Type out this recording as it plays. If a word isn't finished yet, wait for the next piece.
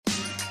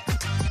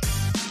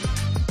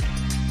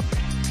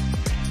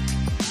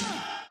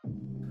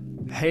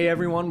Hey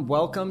everyone,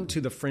 welcome to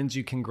the Friends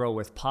You Can Grow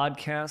With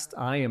podcast.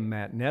 I am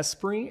Matt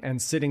Nespri,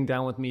 and sitting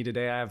down with me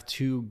today, I have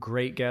two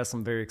great guests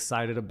I'm very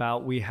excited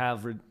about. We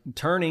have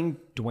returning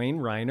Dwayne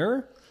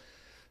Riner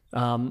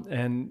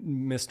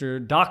and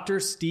Mr. Dr.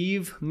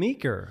 Steve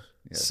Meeker.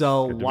 Yes.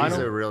 So why don't...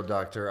 He's a real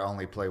doctor. I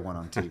only play one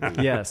on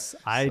TV. Yes,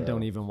 I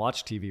don't even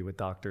watch TV with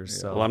doctors.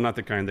 Yeah. So. Well, I'm not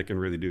the kind that can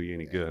really do you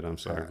any good. I'm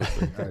sorry.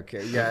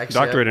 Okay. Yeah. Actually,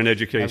 doctorate in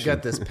education. I've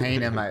got this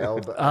pain in my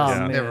elbow.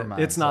 Never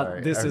mind. It's not.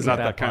 Sorry. This is not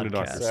a that kind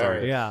podcast. of doctor.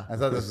 Sorry. Yeah. I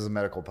thought this was a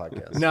medical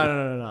podcast. No.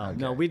 Okay.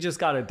 No, we just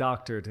got a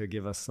doctor to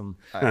give us some,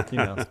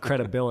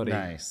 credibility.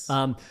 Nice.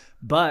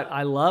 But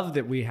I love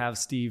that we have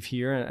Steve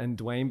here and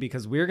Dwayne,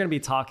 because we're going to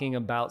be talking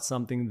about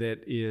something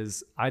that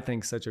is, I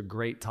think, such a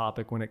great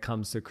topic when it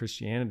comes to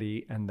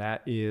Christianity, and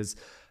that is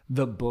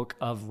the book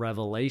of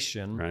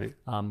Revelation. Right.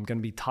 I'm going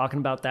to be talking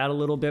about that a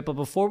little bit. But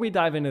before we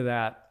dive into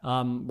that,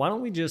 why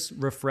don't we just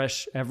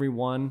refresh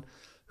everyone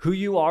who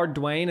you are,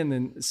 Dwayne, and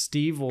then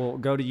Steve will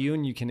go to you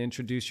and you can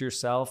introduce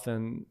yourself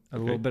and a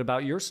little bit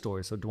about your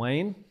story. So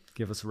Dwayne,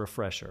 give us a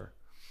refresher.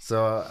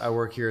 So I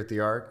work here at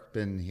the Ark,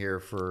 been here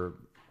for,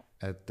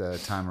 at the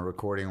time of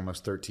recording,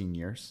 almost 13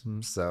 years.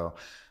 Mm-hmm. So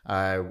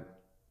I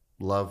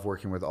love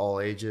working with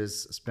all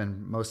ages,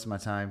 spend most of my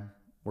time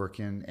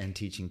working and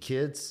teaching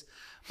kids,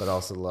 but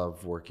also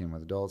love working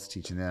with adults,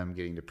 teaching them,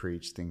 getting to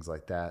preach, things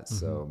like that. Mm-hmm.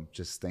 So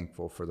just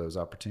thankful for those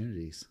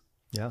opportunities.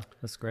 Yeah,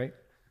 that's great.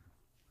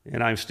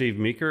 And I'm Steve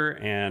Meeker,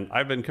 and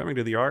I've been coming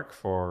to the Ark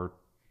for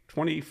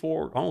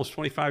 24, almost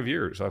 25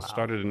 years. I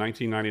started in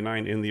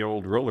 1999 in the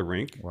old roller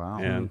rink. Wow.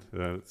 And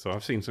so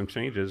I've seen some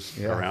changes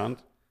around.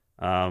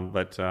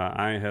 But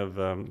I have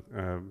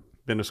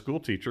been a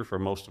school teacher for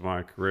most of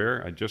my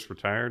career. I just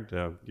retired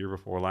year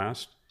before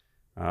last.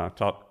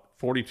 Taught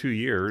 42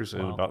 years,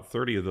 and about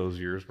 30 of those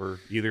years were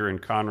either in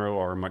Conroe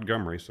or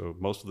Montgomery. So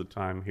most of the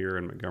time here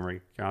in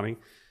Montgomery County,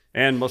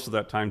 and most of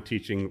that time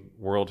teaching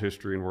world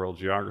history and world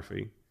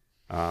geography.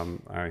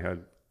 I've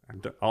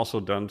also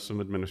done some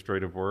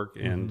administrative work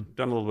and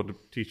done a little bit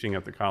of teaching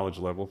at the college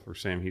level for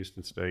Sam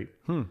Houston State.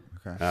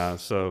 Okay.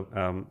 So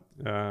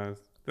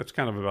that's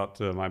kind of about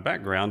my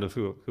background of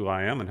who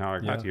I am and how I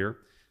got here.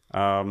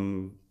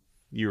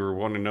 You were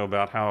wanting to know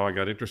about how I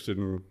got interested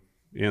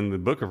in the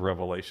book of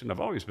Revelation. I've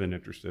always been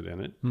interested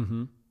in it.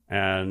 Mm-hmm.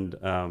 And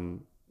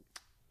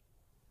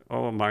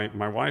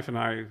my wife and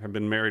I have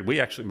been married.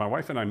 My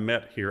wife and I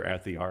met here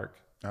at the Ark.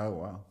 Oh,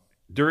 wow.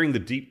 During the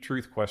Deep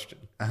Truth Question.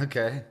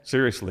 Okay.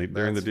 Seriously,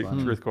 during That's the Deep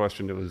fun. Truth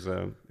Question, it was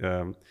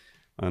in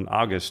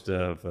August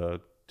of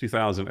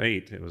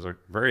 2008. It was a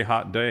very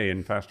hot day,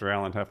 and Pastor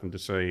Allen happened to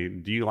say,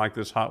 "Do you like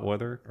this hot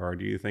weather, or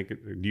do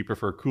you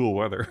prefer cool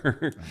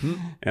weather?"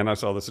 And I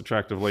saw this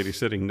attractive lady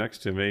sitting next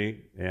to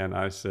me, and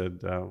I said,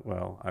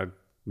 "Well, I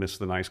miss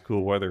the nice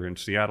cool weather in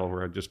Seattle,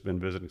 where I'd just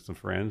been visiting some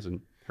friends." And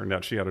turned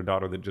out she had a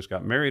daughter that just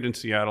got married in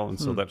Seattle, and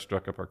so that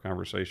struck up our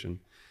conversation.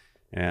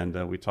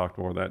 And we talked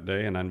more that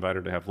day, and I invited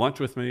her to have lunch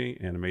with me,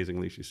 and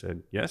amazingly, she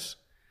said yes.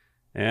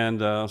 And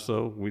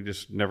so we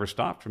just never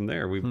stopped from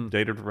there. We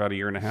dated for about a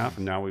year and a half,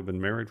 and now we've been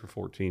married for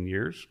 14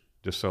 years.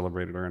 Just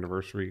celebrated our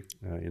anniversary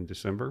in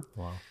December.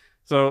 Wow.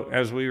 So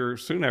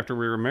soon after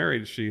we were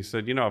married, she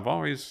said, I've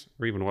always,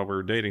 or even while we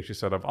were dating, she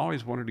said, I've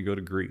always wanted to go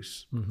to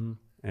Greece. Mm-hmm.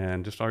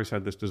 And just always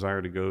had this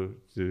desire to go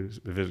to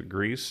visit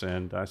Greece.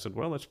 And I said,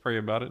 well, let's pray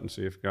about it and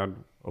see if God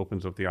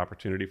opens up the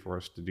opportunity for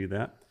us to do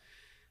that.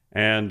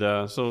 And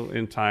so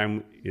in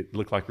time, it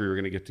looked like we were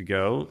going to get to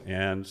go.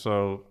 And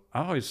so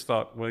I always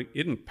thought, well,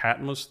 isn't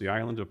Patmos, the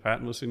island of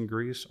Patmos in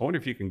Greece? I wonder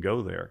if you can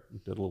go there.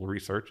 Did a little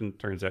research, and it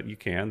turns out you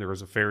can. There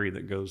was a ferry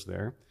that goes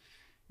there.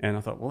 And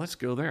I thought, well, let's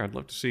go there. I'd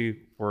love to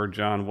see where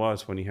John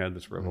was when he had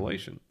this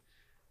revelation.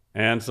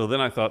 And so then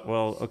I thought,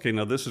 well, okay,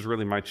 now this is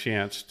really my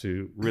chance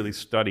to really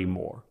study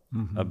more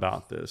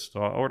about this.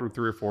 So I ordered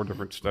 3 or 4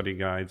 different study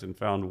guides and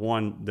found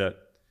one that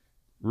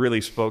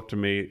really spoke to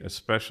me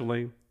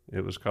especially.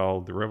 It was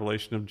called The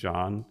Revelation of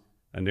John,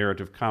 a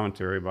narrative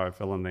commentary by a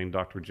fellow named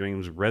Dr.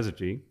 James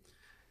Rezaji.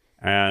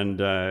 And,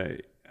 I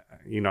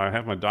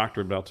have my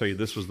doctorate, but I'll tell you,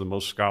 this was the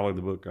most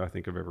scholarly book I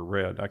think I've ever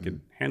read. I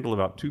could handle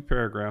about 2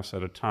 paragraphs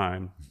at a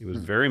time. It was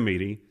very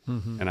meaty,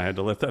 and I had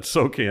to let that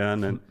soak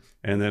in,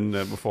 and then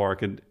before I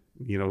could,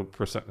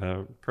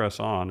 press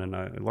on. And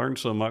I learned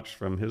so much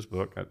from his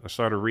book. I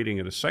started reading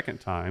it a second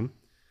time,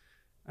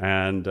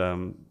 and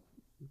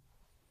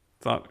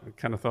thought,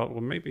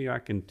 well, maybe I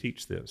can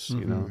teach this.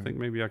 I think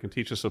maybe I can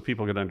teach this so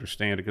people can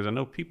understand it, because I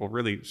know people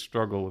really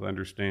struggle with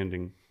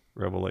understanding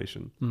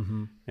Revelation.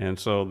 And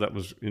so that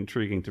was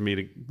intriguing to me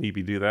to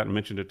maybe do that, and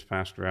mentioned it to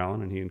Pastor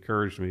Allen, and he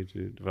encouraged me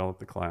to develop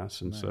the class.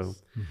 And so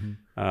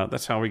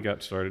that's how we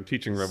got started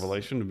teaching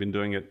Revelation. We've been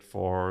doing it this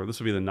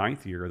will be the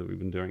 9th year that we've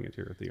been doing it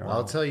here at the Ark.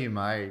 I'll tell you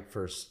my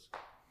first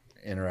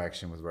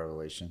interaction with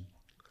Revelation.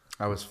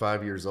 I was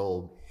 5 years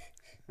old.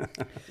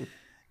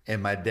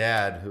 And my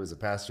dad, who was a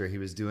pastor, he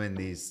was doing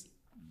these,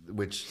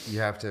 which you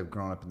have to have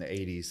grown up in the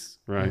 80s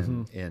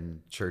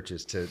in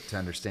churches to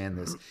understand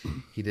this.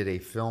 He did a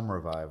film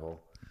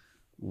revival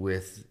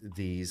with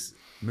these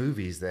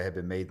movies that had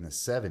been made in the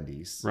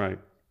 70s. Right.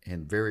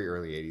 in very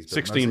early 80s. But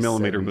 16 mostly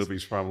millimeter 70s.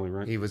 movies, probably,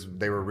 right?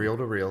 They were reel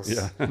to reels.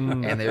 Yeah.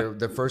 And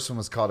the first one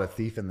was called A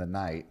Thief in the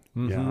Night.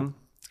 Yeah.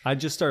 I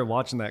just started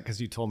watching that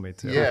because you told me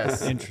to.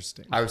 Yes.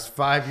 Interesting. I was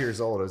 5 years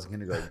old. I was in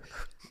kindergarten.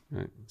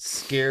 Right.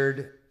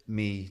 Scared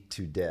me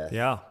to death.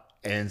 Yeah.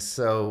 And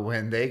so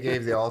when they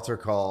gave the altar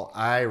call,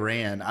 I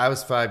ran. I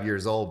was 5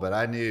 years old, but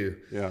I knew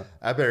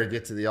I better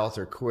get to the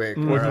altar quick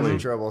or I'm in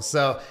trouble.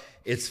 So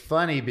it's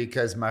funny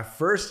because my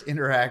first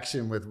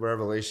interaction with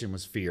Revelation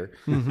was fear.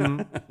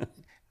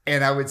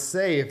 And I would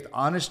say, if the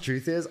honest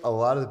truth is, a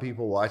lot of the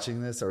people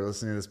watching this or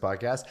listening to this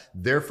podcast,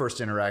 their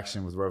first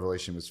interaction with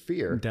Revelation was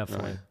fear.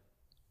 Definitely.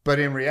 But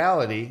in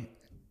reality,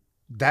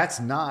 that's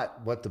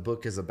not what the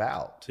book is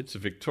about. It's a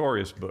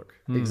victorious book.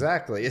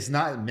 Exactly. It's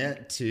not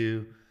meant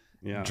to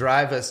Yeah.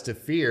 drive us to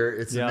fear.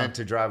 It's meant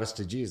to drive us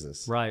to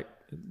Jesus. Right.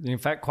 In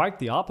fact, quite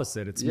the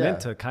opposite. It's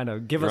meant to kind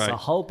of give us a Right.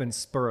 hope and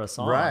spur us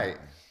on. Right.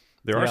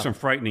 There are Yeah. some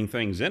frightening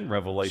things in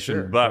Revelation,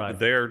 Sure. but Right.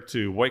 they're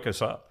to wake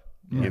us up.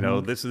 You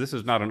know, this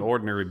is not an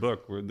ordinary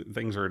book where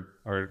things are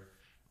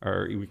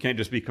we can't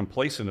just be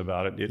complacent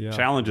about it. It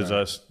challenges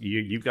us.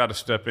 You've got to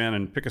step in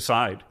and pick a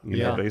side, you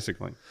know,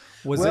 basically.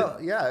 Go It's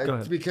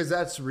ahead. because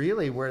that's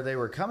really where they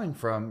were coming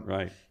from.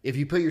 Right. If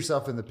you put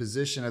yourself in the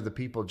position of the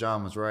people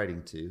John was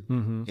writing to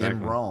in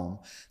Exactly. Rome,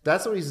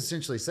 that's what he's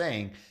essentially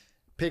saying.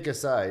 Pick a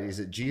side. Is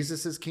it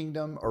Jesus's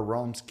kingdom or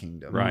Rome's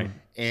kingdom? Right.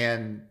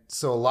 And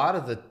so a lot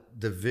of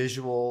the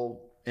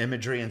visual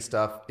imagery and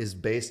stuff is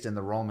based in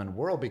the Roman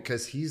world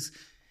because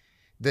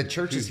the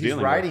churches he's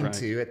dealing writing with, right.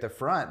 to at the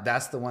front,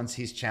 that's the ones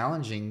he's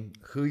challenging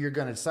who you're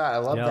going to decide. I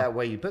love that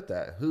way you put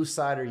that. Whose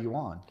side are you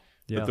on?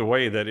 But the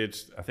way that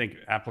it's, I think,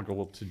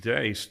 applicable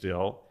today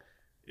still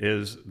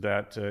is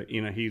that,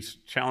 he's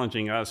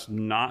challenging us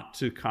not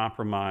to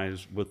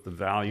compromise with the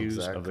values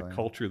of the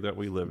culture that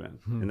we live in.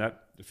 And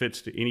that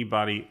fits to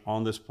anybody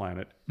on this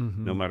planet,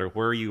 no matter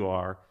where you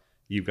are.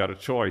 You've got a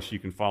choice. You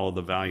can follow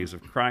the values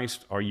of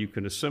Christ, or you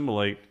can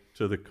assimilate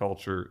to the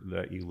culture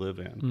that you live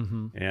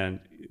in. And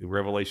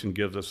Revelation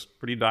gives us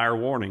pretty dire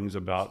warnings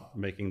about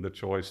making the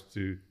choice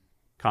to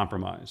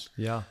compromise.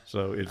 Yeah.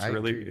 So it's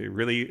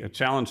really a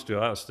challenge to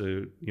us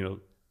to,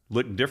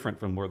 look different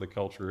from where the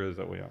culture is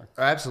that we are.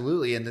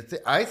 Absolutely. And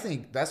I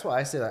think that's why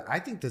I say that. I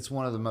think that's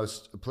one of the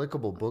most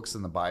applicable books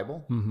in the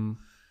Bible.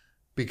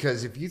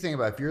 Because if you think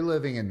about, if you're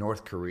living in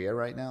North Korea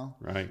right now,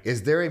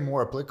 is there a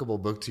more applicable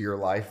book to your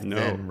life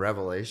than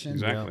Revelation?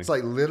 Exactly. It's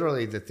like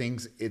literally the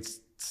things it's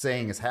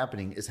saying is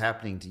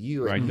happening to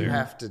you, and you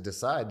have to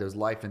decide those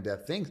life and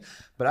death things.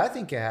 But I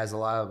think it has a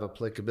lot of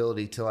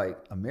applicability to like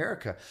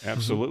America.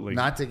 Absolutely.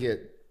 Not to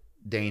get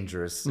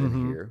dangerous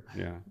in here.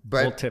 Yeah. But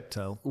I'll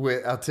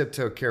I'll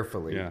tiptoe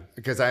carefully. Yeah.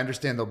 Because I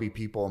understand there'll be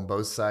people on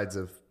both sides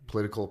of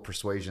political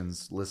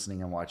persuasions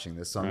listening and watching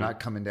this. So I'm not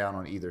coming down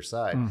on either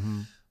side.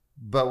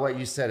 But what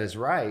you said is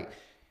right.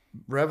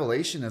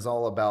 Revelation is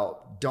all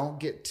about don't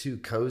get too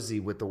cozy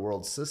with the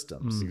world's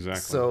systems. Exactly.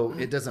 So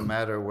it doesn't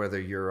matter whether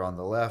you're on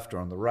the left or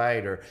on the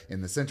right or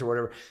in the center,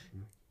 whatever.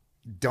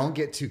 Don't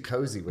get too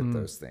cozy with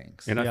those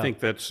things. And I think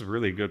that's a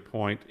really good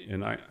point.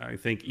 And I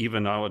think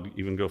I would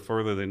even go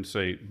further than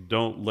say,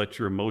 don't let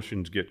your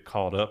emotions get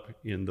caught up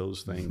in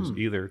those things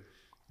either.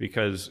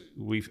 Because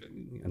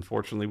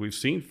unfortunately, we've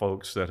seen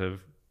folks that have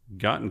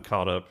gotten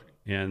caught up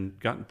and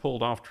gotten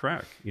pulled off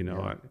track.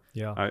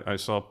 I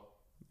saw,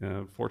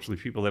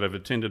 fortunately, people that have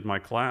attended my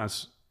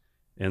class,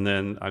 and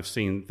then I've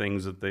seen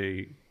things that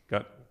they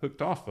got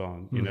hooked off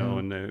on, and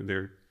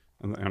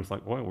and I was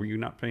like, "Boy, were you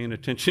not paying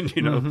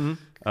attention?"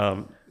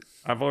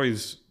 I've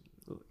always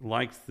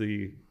liked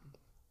the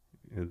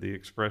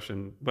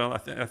expression. Well,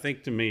 I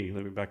think to me,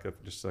 let me back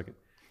up just a second.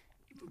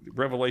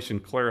 Revelation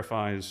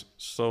clarifies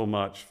so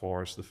much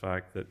for us the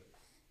fact that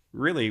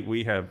really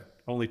we have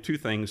only two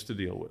things to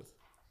deal with.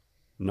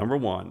 Number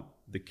one,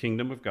 the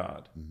kingdom of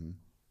God.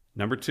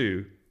 Number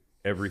two,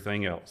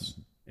 everything else.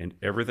 And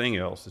everything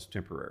else is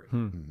temporary.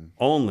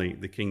 Only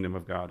the kingdom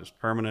of God is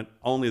permanent.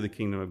 Only the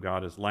kingdom of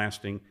God is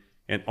lasting.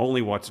 And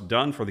only what's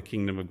done for the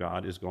kingdom of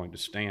God is going to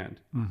stand.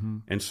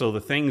 And so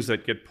the things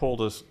that get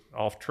pulled us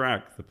off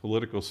track, the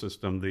political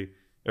system,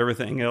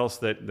 everything else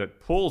that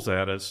pulls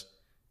at us,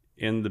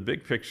 in the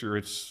big picture,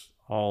 it's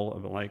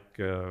all like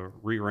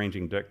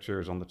rearranging deck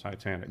chairs on the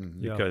Titanic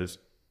because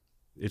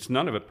it's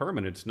none of it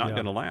permanent. It's not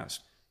going to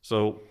last.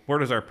 So where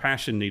does our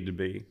passion need to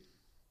be?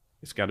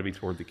 It's got to be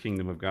toward the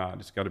kingdom of God.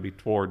 It's got to be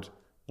towards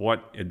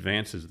what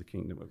advances the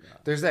kingdom of God.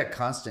 There's that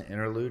constant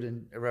interlude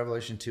in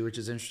Revelation 2, which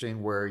is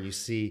interesting, where you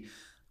see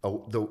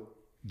the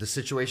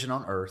situation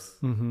on earth,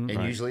 and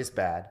usually it's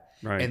bad.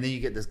 Right. And then you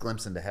get this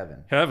glimpse into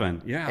heaven.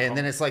 Heaven, yeah. And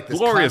then it's like this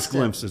glorious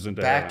constant glimpses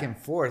into back heaven. and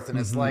forth. And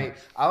it's like,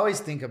 I always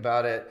think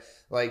about it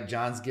like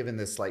John's giving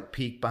this like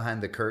peek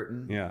behind the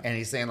curtain. Yeah. And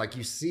he's saying like,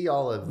 you see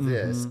all of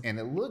this and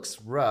it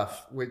looks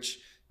rough, which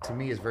to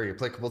me is very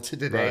applicable to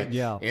today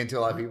and to a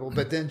lot of people.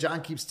 But then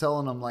John keeps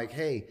telling them like,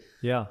 hey,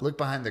 look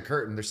behind the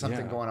curtain. There's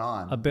something going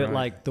on. A bit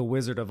like the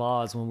Wizard of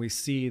Oz when we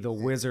see the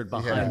wizard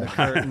behind the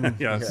curtain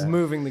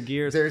moving the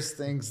gears. There's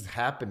things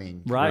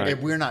happening. Right.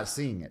 If we're not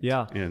seeing it.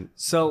 Yeah. And,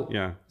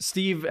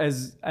 Steve,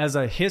 as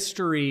a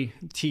history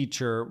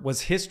teacher,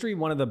 was history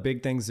one of the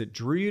big things that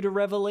drew you to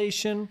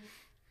Revelation?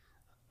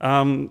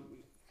 Perhaps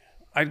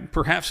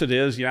it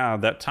is,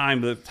 that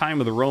time, the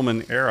time of the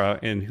Roman era,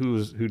 and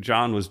who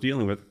John was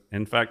dealing with.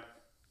 In fact,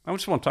 I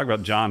just want to talk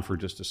about John for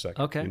just a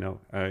second.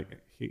 Okay.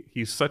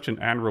 He's such an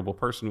admirable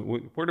person.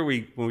 When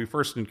we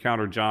first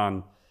encountered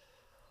John,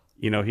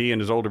 he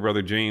and his older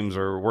brother James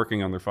are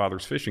working on their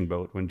father's fishing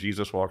boat when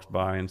Jesus walks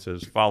by and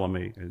says, "Follow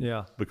me." And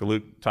Book of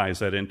Luke ties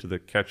that into the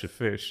catch of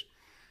fish.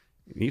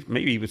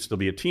 Maybe he would still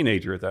be a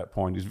teenager at that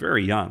point. He's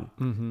very young.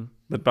 Mm-hmm.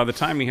 But by the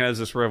time he has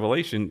this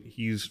revelation,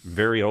 he's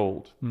very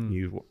old.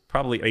 He's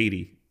probably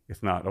 80,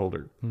 if not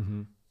older.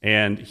 Mm-hmm.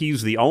 And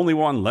he's the only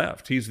one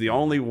left. He's the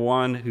only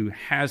one who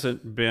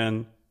hasn't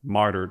been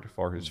martyred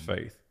for his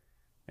faith.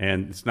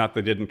 And it's not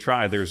they didn't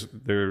try.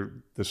 The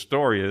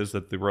story is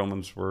that the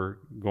Romans were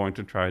going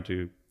to try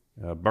to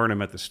burn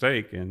him at the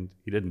stake, and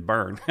he didn't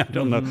burn. I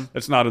don't know.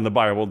 That's not in the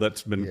Bible.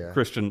 That's been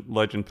Christian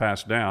legend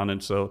passed down.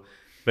 And so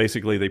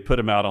basically they put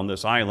him out on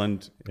this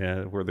island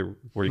where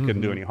he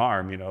couldn't do any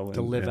harm,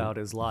 to live out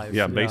his life.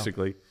 Yeah,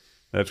 basically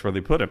that's where they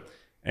put him.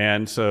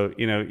 And so,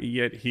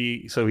 yet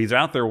he's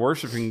out there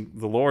worshiping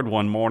the Lord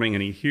one morning,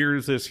 and he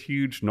hears this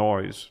huge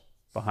noise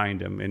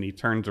behind him, and he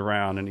turns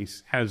around and he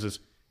has this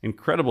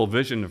incredible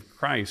vision of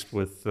Christ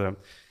with,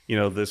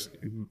 this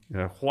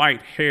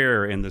white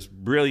hair and this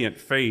brilliant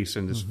face,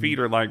 and his feet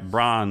are like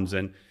bronze,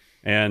 and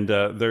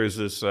there's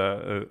this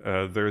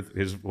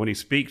when he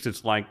speaks,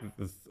 it's like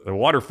the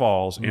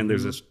waterfalls, and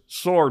there's this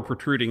sword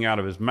protruding out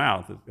of his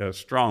mouth, a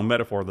strong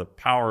metaphor, the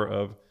power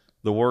of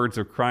the words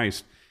of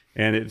Christ.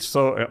 And it's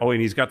so,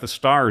 and he's got the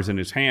stars in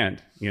his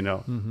hand,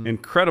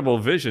 incredible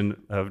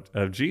vision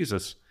of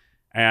Jesus.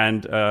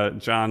 And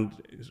John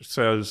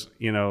says,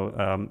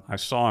 I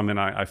saw him and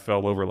I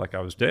fell over like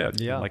I was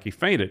dead, like he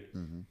fainted.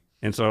 Mm-hmm.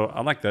 And so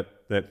I like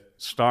that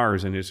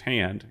stars in his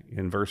hand.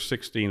 In verse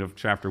 16 of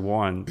chapter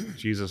 1,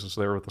 Jesus is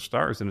there with the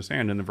stars in his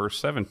hand. And in verse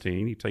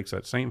 17, he takes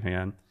that same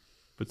hand,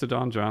 puts it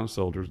on John's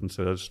shoulders and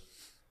says,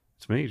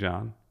 "It's me,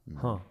 John.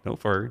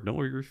 Don't worry. Don't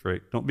be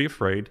afraid. Don't be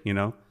afraid.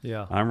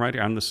 I'm right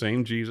here. I'm the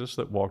same Jesus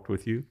that walked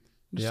with you.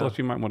 Just so that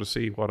you might want to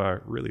see what I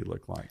really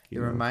look like." It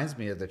reminds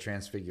me of the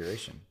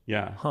Transfiguration.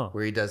 Yeah.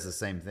 Where he does the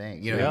same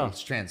thing.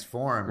 He's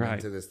transformed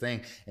into this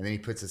thing, and then he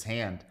puts his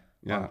hand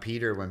on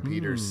Peter when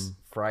Peter's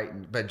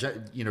frightened. But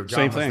John same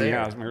was thing. there.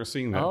 Yeah, I've never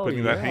seen that.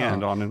 Putting that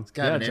hand on him. It's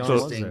kind of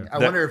interesting. I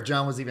wonder if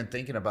John was even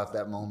thinking about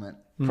that moment.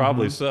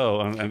 Probably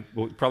so. And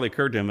it probably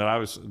occurred to him that I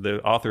was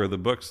the author of the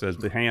book says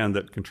the hand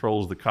that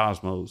controls the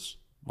cosmos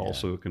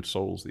also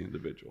consoles the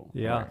individual.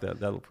 Yeah. Like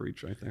that'll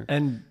preach right there.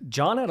 And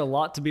John had a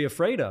lot to be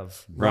afraid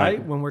of,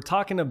 right? When we're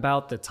talking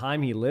about the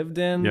time he lived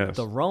in,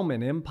 the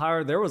Roman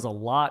Empire, there was a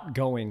lot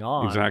going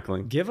on.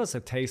 Exactly. Give us a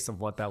taste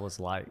of what that was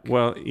like.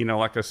 Well,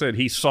 like I said,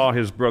 he saw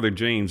his brother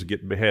James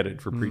get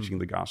beheaded for preaching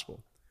the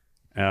gospel.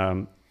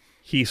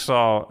 He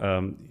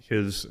saw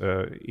his,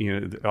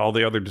 all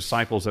the other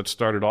disciples that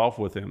started off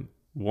with him,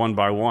 one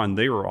by one,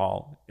 they were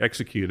all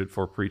executed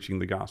for preaching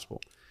the gospel.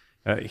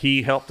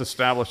 He helped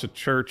establish a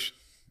church.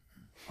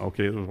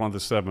 Okay, it was one of the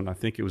 7. I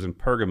think it was in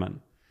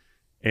Pergamon.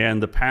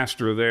 And the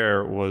pastor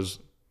there was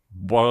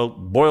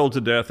boiled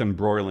to death in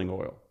broiling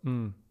oil.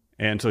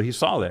 And so he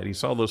saw that. He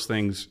saw those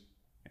things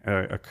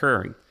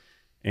occurring.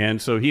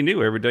 And so he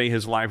knew every day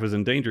his life was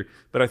in danger.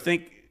 But I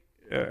think,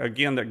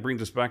 again, that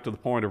brings us back to the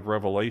point of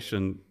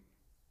Revelation.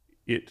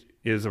 It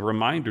is a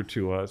reminder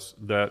to us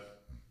that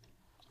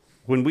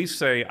when we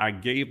say, "I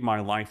gave my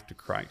life to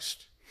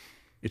Christ,"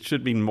 it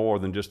should be more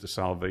than just a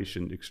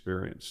salvation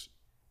experience.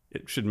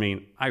 It should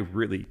mean I've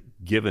really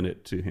given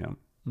it to him.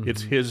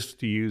 It's his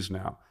to use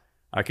now.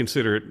 I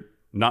consider it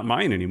not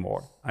mine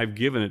anymore. I've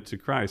given it to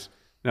Christ.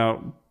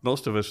 Now,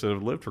 most of us that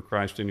have lived for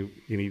Christ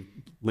any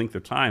length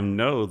of time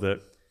know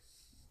that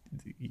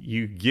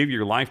you give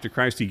your life to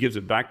Christ, he gives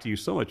it back to you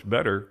so much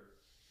better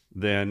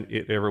than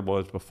it ever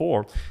was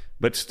before.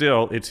 But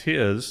still, it's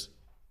his,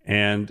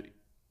 and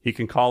he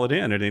can call it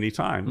in at any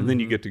time, and then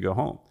you get to go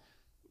home.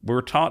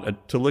 We're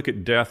taught to look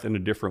at death in a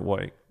different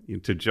way.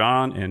 To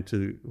John and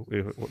to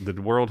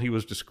the world he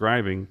was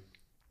describing,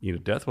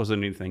 death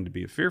wasn't anything to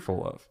be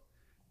fearful of.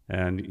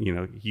 And,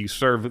 you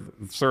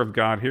serve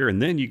God here,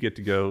 and then you get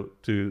to go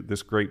to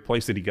this great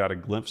place that he got a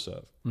glimpse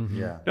of.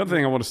 Yeah. The other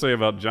thing I want to say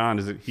about John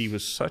is that he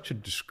was such a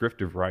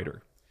descriptive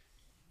writer.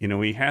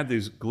 He had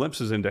these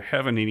glimpses into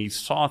heaven, and he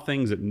saw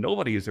things that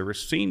nobody has ever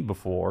seen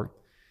before,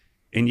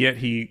 and yet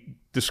he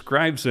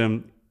describes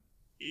them.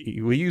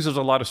 He uses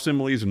a lot of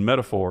similes and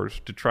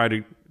metaphors to try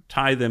to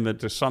tie them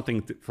into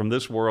something from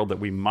this world that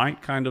we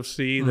might kind of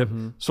see that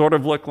sort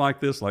of look like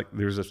this. Like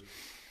there's this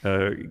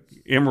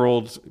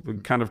emerald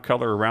kind of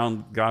color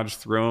around God's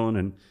throne,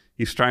 and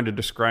he's trying to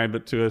describe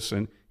it to us.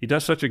 And he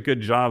does such a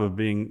good job of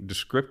being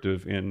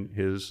descriptive in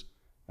his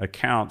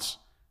accounts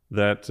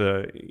that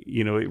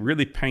it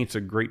really paints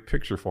a great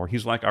picture for.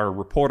 He's like our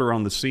reporter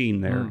on the scene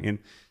there,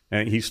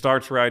 and he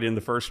starts right in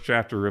the first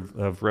chapter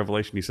of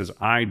Revelation. He says,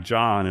 "I,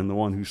 John, am the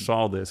one who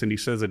saw this," and he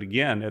says it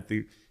again at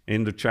the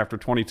end of chapter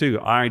 22.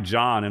 "I,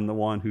 John, am the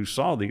one who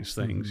saw these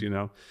things."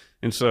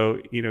 And so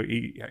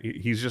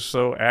he's just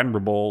so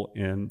admirable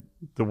in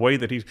the way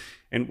that he's.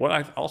 And what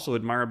I also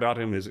admire about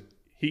him is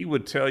he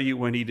would tell you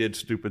when he did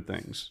stupid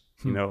things.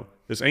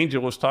 This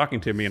angel was talking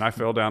to me, and I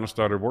fell down and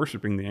started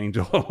worshiping the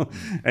angel.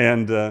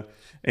 and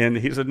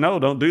he said, "No,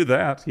 don't do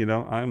that.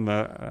 I'm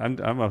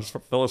a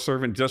fellow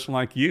servant just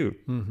like you."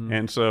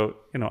 And so,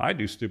 I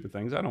do stupid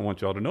things. I don't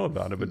want y'all to know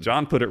about it, but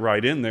John put it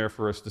right in there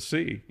for us to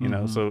see.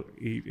 So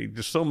he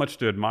there's so much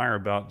to admire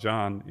about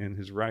John in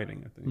his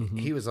writing, I think.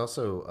 He was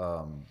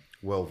also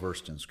well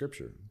versed in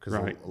Scripture, because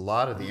a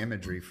lot of the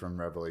imagery from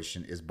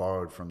Revelation is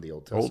borrowed from the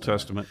Old Testament. Old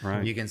Testament,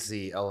 right? You can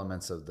see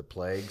elements of the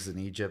plagues in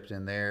Egypt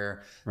in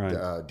there.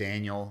 Right.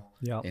 Daniel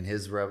in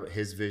his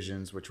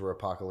visions, which were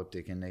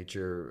apocalyptic in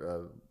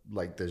nature,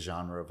 like the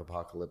genre of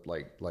apocalypse,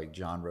 like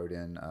John wrote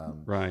in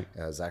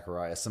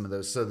Zechariah. Some of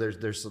those. So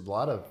there's a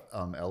lot of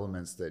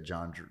elements that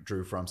John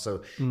drew from.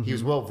 So he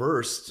was well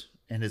versed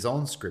in his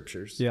own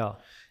scriptures. Yeah,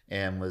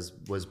 and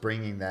was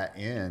bringing that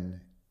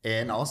in,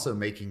 and also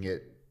making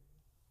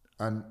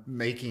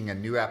a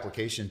new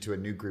application to a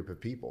new group of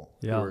people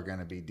who are going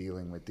to be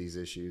dealing with these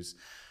issues.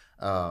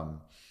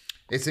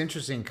 It's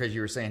interesting because you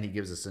were saying he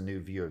gives us a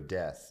new view of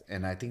death.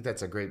 And I think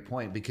that's a great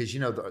point, because,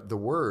 the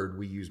word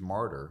we use,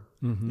 martyr,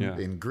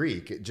 in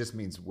Greek, it just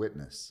means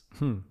witness.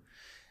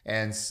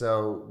 And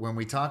so when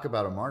we talk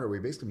about a martyr, we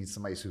basically mean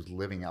somebody who's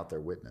living out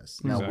their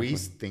witness. Now, we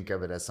think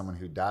of it as someone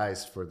who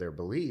dies for their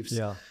beliefs,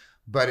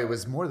 but it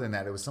was more than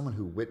that. It was someone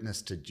who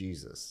witnessed to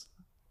Jesus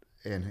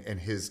and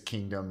his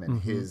kingdom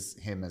and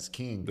him as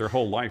king. Their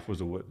whole life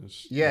was a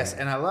witness. Yes,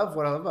 and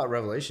what I love about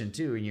Revelation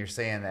too, and you're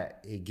saying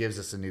that he gives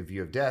us a new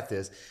view of death,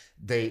 is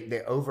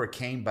they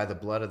overcame by the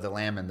blood of the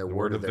Lamb and the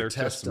word of their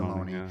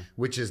testimony,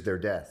 which is their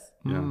death.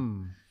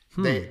 So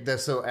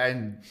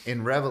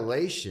in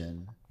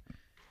Revelation,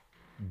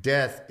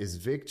 death is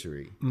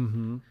victory,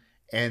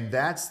 and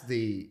that's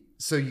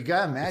so you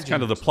gotta imagine, it's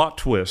kind of the plot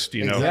twist,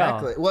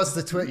 Exactly. Well, it's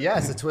the twist. Yeah,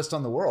 it's a twist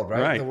on the world,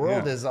 right? The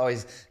world is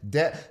always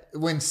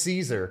when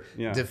Caesar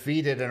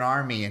defeated an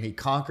army and he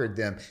conquered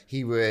them,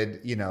 he would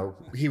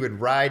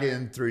ride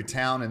in through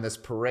town in this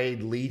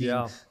parade,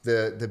 leading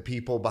the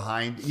people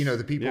behind.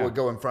 The people would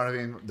go in front of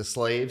him, the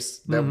slaves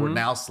that were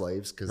now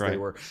slaves because they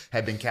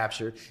had been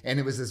captured, and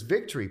it was this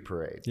victory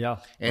parade. Yeah,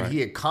 and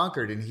he had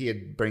conquered, and he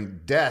had bring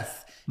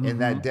death,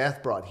 and that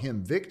death brought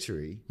him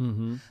victory.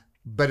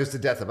 But it's the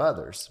death of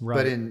others. Right.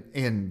 But in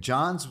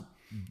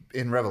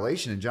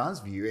Revelation, in John's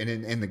view, and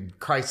in the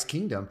Christ's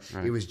kingdom,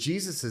 it was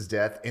Jesus's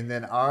death, and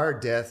then our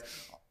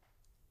death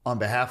on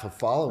behalf of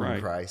following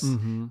Christ,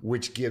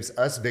 which gives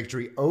us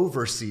victory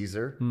over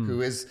Caesar,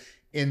 who is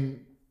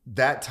in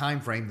that time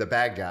frame the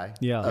bad guy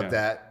of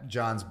that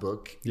John's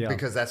book,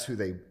 because that's who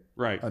they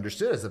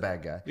understood as the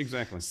bad guy.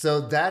 Exactly. So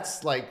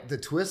that's like the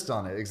twist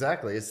on it.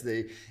 Exactly.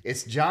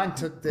 It's John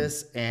took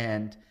this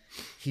and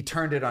he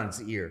turned it on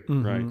its ear.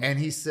 And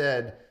he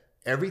said,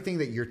 everything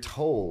that you're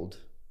told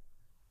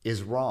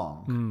is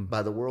wrong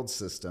by the world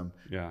system.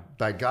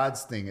 By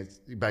God's thing,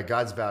 by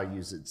God's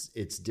values,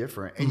 it's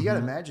different. And you got to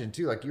imagine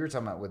too, like you were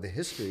talking about with the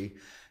history,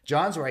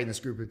 John's writing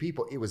this group of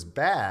people. It was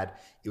bad.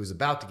 It was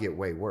about to get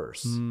way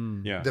worse.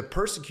 The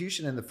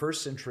persecution in the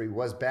first century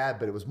was bad,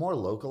 but it was more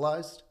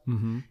localized.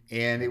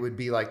 And it would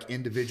be like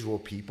individual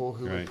people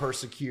who would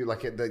persecute.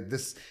 Like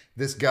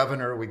this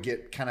governor would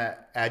get kind of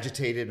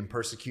agitated and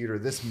persecute, or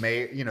this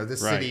mayor,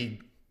 this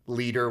city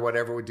leader,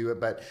 whatever, would do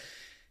it. But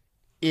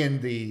in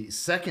the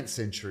second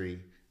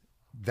century,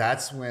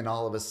 that's when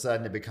all of a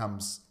sudden it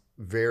becomes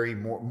very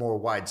more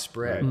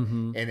widespread,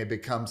 and it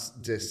becomes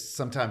just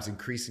sometimes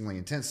increasingly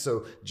intense.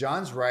 So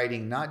John's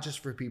writing not just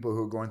for people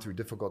who are going through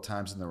difficult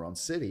times in their own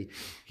city.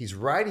 He's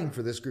writing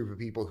for this group of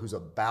people who's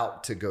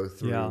about to go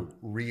through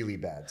really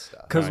bad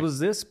stuff. Because was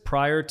this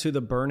prior to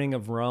the burning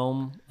of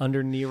Rome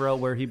under Nero,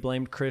 where he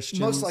blamed Christians?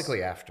 Most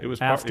likely after. It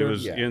was after? It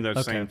was in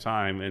that same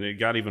time, and it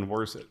got even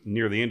worse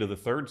near the end of the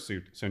third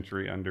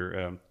century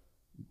under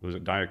was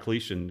it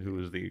Diocletian, who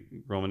was the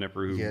Roman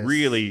emperor, who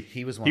really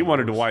he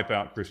wanted to wipe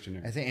out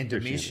Christianity. I think, and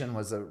Domitian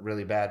was a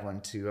really bad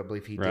one too. I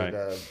believe he did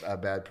a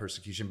bad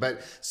persecution.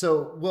 But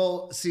so,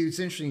 well, see, it's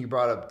interesting you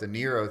brought up the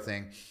Nero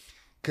thing,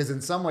 because in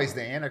some ways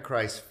the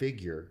Antichrist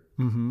figure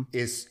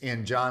is,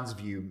 in John's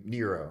view,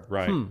 Nero.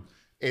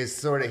 Is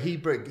sort of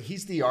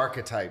he's the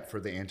archetype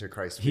for the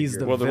Antichrist figure.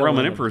 The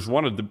Roman emperors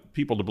wanted the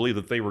people to believe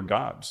that they were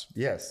gods.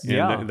 Yes.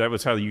 And that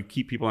was how you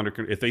keep people under.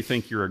 If they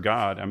think you're a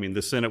god, I mean,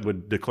 the Senate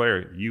would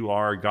declare you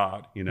are a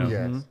god.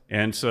 Yes.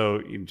 And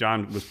so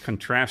John was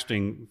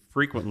contrasting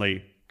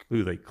frequently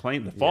who they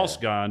claimed, the false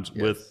gods,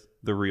 with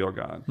the real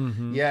God.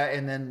 Yeah,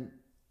 and then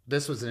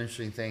this was an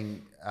interesting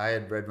thing I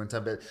had read one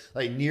time, but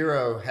like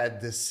Nero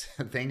had this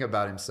thing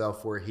about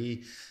himself where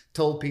he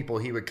told people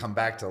he would come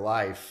back to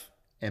life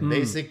and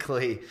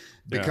basically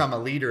become a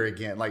leader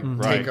again, like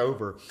take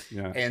over.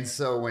 Yeah. And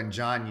so when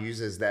John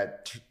uses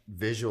that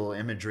visual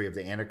imagery of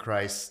the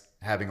Antichrist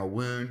having a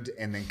wound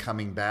and then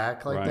coming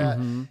back like that,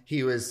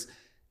 it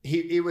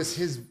was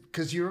his,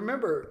 because you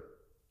remember,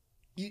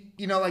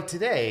 you know, like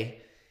today,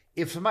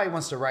 if somebody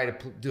wants to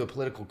do a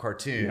political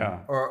cartoon,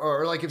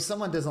 or like if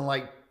someone doesn't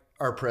like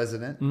our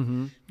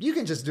president, you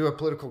can just do a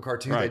political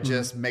cartoon that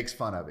just makes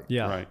fun of it.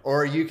 Yeah. Right.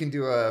 Or you can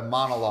do a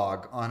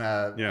monologue on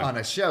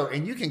a show,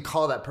 and you can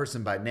call that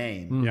person by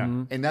name,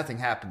 and nothing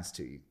happens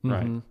to you.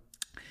 Right.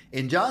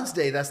 In John's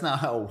day, that's not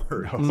how it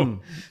worked. No.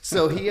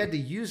 So he had to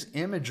use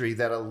imagery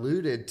that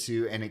alluded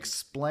to and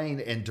explained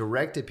and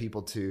directed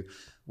people to,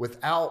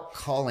 without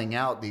calling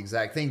out the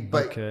exact thing,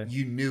 but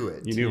you knew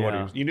it. You knew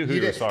what you knew who he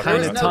was talking There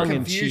was about. no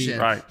confusion.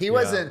 Right. He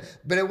wasn't,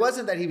 but it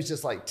wasn't that he was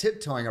just like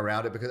tiptoeing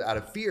around it because out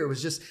of fear. It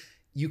was just,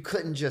 you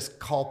couldn't just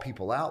call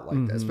people out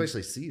like that,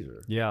 especially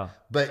Caesar. Yeah.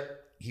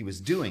 But he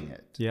was doing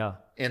it. Yeah.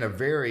 In a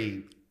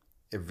very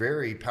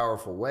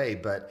powerful way.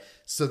 But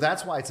so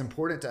that's why it's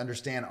important to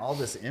understand all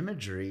this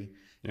imagery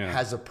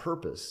has a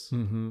purpose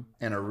and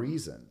a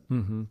reason,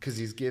 because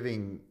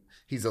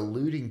he's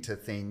alluding to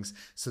things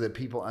so that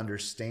people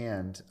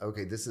understand,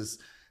 okay, this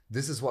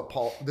is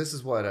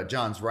what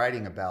John's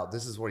writing about.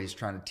 This is what he's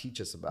trying to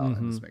teach us about.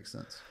 And this makes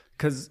sense.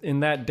 Because in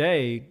that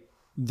day,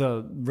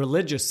 the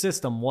religious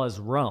system was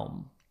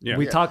Rome. Yeah.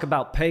 We talk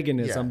about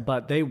paganism,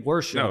 but they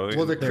worship.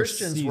 Well, the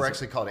Christians Caesar. were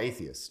actually called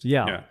atheists.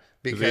 Yeah.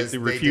 Because they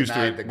refused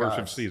denied to the worship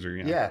gods. Caesar.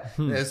 Yeah.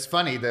 It's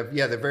funny. The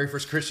very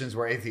first Christians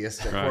were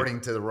atheists,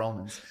 according to the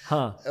Romans.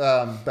 Huh.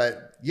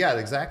 But yeah,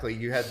 exactly.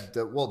 You had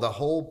the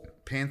whole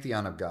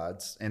pantheon of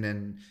gods, and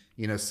then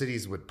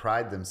cities would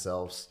pride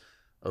themselves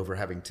over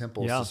having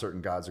temples to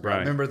certain gods. Right.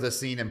 Remember the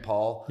scene in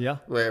Paul? Yeah.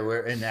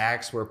 Where in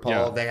Acts, where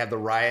Paul they had the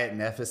riot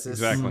in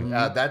Ephesus. Exactly.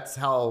 That's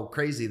how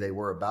crazy they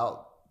were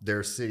about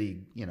their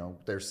city,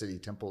 their city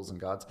temples and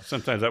gods.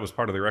 Sometimes that was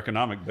part of their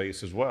economic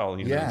base as well.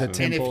 The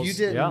temples,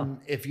 and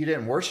if you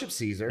didn't worship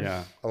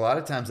Caesar, a lot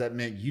of times that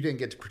meant you didn't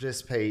get to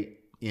participate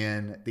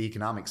in the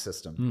economic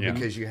system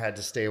because you had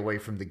to stay away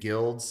from the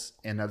guilds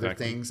and other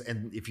things.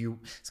 And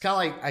it's kind of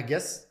like, I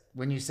guess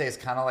when you say it's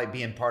kind of like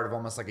being part of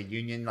almost like a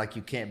union, like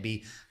you can't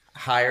be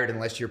hired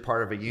unless you're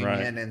part of a union.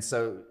 Right. And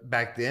so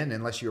back then,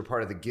 unless you were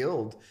part of the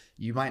guild,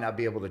 you might not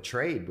be able to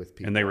trade with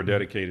people. And they were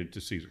dedicated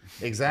to Caesar.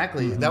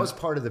 Exactly. That was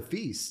part of the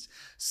feast.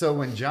 So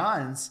when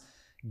John's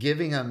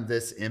giving them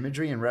this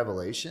imagery and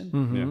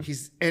revelation,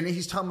 he's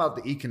talking about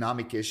the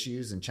economic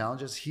issues and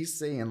challenges. He's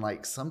saying,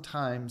 like,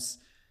 sometimes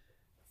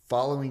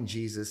following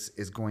Jesus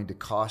is going to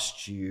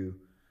cost you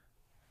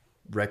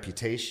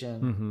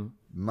reputation,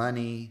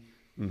 money,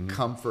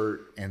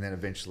 comfort, and then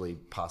eventually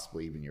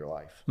possibly even your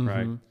life.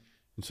 Right.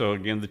 And so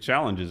again, the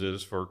challenge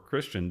is for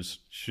Christians: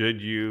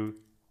 should you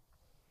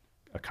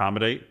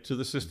accommodate to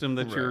the system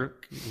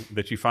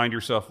that you find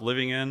yourself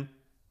living in,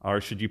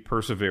 or should you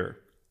persevere?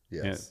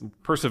 Yes. And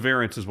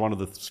perseverance is one of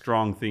the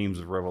strong themes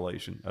of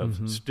Revelation,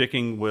 of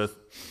sticking with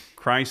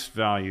Christ's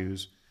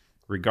values,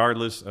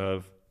 regardless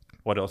of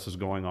what else is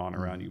going on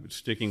around you, but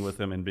sticking with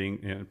them and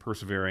being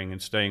persevering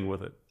and staying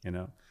with it.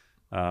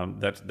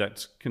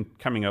 That's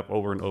coming up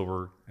over and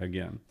over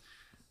again.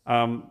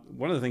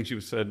 One of the things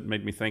you said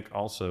made me think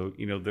also,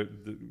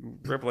 the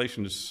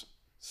Revelation is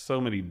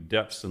so many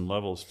depths and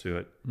levels to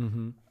it.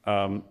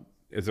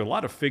 There's a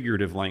lot of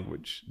figurative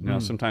language. Now,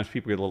 sometimes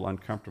people get a little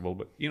uncomfortable,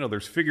 but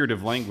there's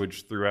figurative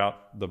language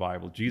throughout the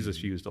Bible.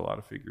 Jesus used a lot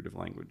of figurative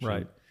language.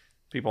 Right. And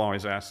people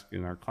always ask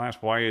in our class,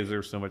 why is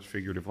there so much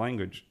figurative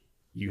language?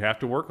 You have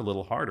to work a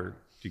little harder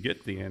to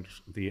get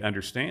the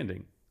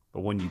understanding,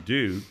 but when you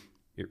do,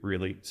 it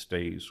really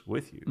stays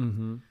with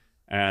you.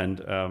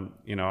 And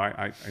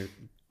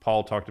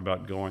Paul talked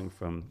about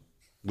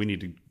we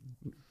need to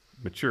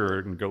mature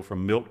and go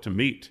from milk to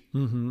meat,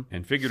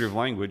 and figurative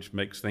language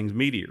makes things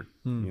meatier.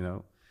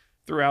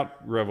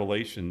 Throughout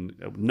Revelation,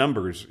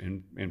 Numbers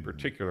in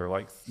particular,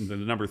 like the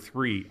number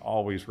 3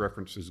 always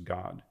references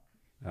God,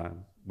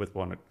 with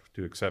one or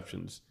two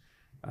exceptions.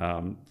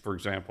 For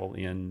example,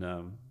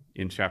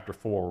 in chapter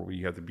 4, where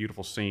you have the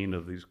beautiful scene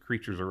of these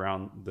creatures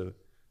around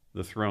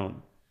the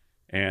throne,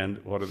 and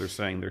what are they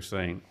saying? They're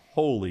saying,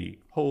 "Holy,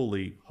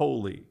 holy,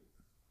 holy,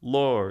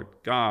 Lord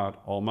God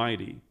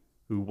Almighty,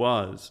 who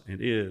was and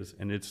is,"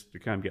 and it's to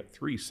kind of get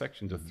 3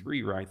 sections of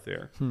 3 right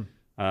there.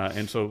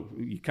 And so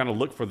you kind of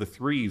look for the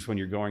 3s when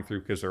you're going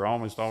through, because they're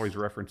almost always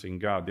referencing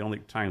God. The only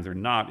time they're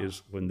not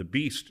is when the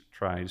beast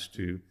tries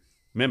to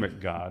mimic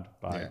God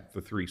by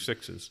the 3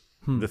 6s.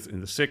 And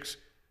the 6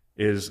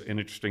 is an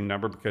interesting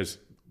number because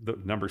the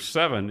number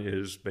 7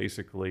 is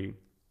basically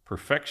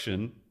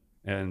perfection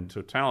and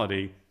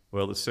totality.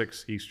 Well, the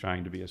 6, he's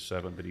trying to be a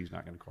 7, but he's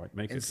not going to quite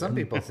make it. And some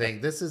people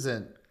think this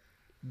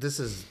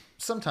is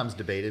sometimes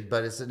debated,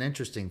 but it's an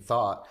interesting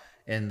thought.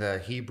 In the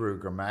Hebrew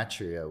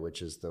Gematria,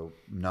 which is the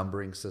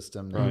numbering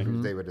system,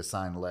 they would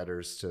assign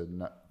letters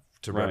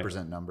to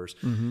represent numbers.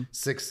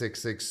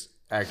 666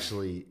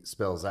 actually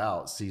spells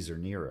out Caesar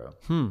Nero.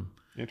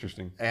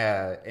 Interesting.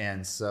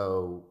 And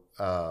so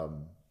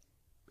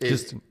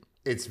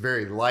it's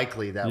very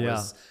likely that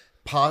was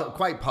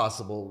quite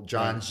possible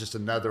John's just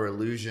another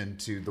allusion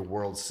to the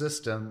world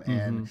system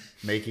and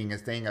making a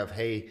thing of,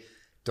 hey,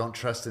 don't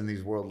trust in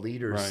these world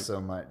leaders so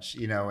much,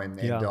 and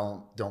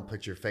don't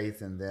put your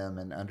faith in them,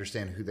 and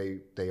understand who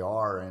they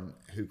are and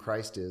who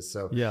Christ is.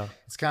 So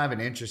it's kind of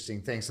an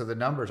interesting thing. So the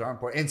numbers are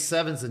important, and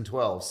 7s and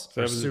 12s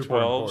are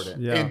super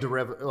important, and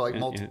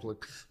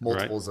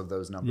multiples of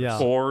those numbers.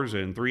 4s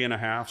and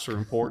 3.5s are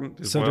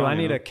important. So do I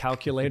need a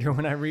calculator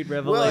when I read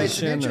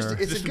Revelation? Well,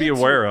 it's just to be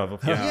aware of.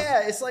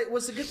 It's like,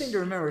 what's a good thing to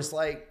remember? It's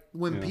like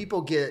when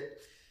people get,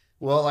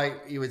 like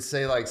you would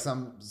say, like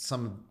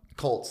some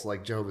cults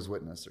like Jehovah's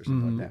Witness or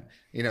something like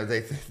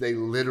that. They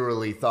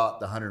literally thought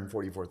the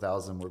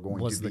 144,000 were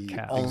going to be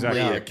only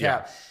a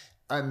cap.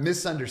 A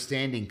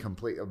misunderstanding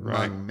complete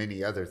among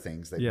many other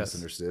things they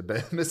misunderstood,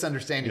 but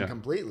misunderstanding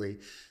completely.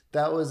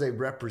 That was a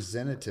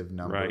representative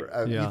number.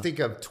 You think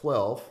of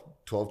 12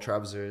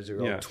 tribes of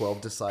Israel,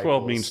 12 disciples.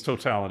 12 means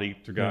totality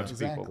to God's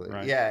people.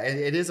 Right? Yeah, and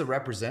it is a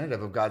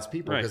representative of God's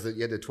people because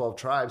you had the 12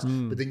 tribes,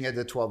 but then you had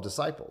the 12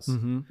 disciples.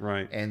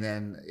 Right. And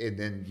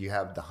then you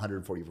have the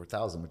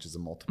 144,000, which is a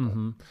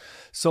multiple.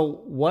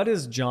 So what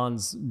is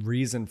John's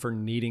reason for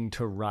needing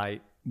to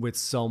write with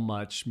so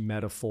much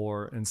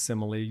metaphor and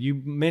simile?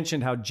 You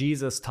mentioned how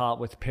Jesus taught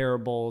with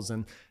parables,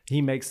 and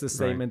he makes the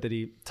statement that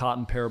he taught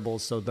in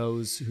parables so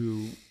those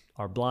who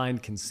are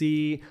blind can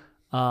see.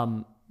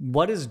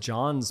 What is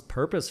John's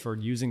purpose for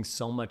using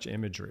so much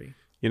imagery?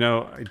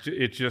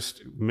 It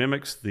just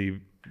mimics the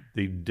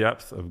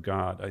depth of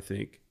God, I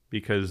think,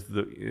 because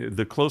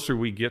the closer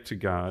we get to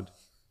God,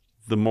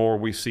 the more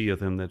we see of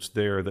him that's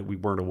there that we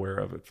weren't aware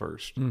of at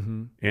first.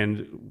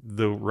 And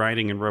the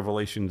writing in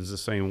Revelation is the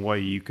same way.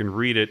 You can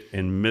read it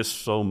and miss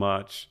so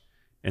much,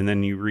 and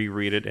then you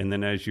reread it, and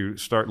then as you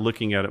start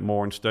looking at it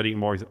more and studying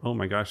more, you think, oh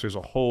my gosh, there's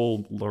a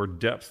whole Lord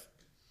depth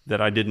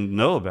that I didn't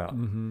know about.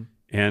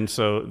 And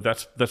so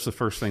that's the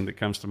first thing that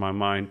comes to my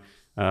mind.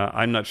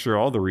 I'm not sure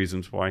all the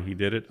reasons why he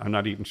did it. I'm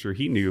not even sure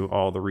he knew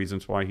all the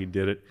reasons why he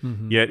did it.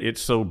 Yet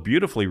it's so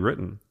beautifully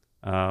written.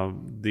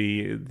 The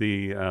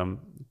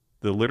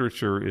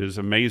literature is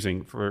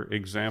amazing. For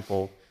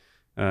example,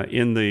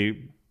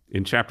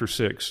 in chapter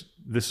 6,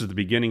 this is the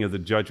beginning of the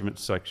judgment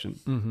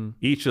section.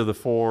 Each of the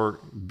 4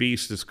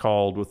 beasts is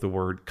called with the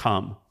word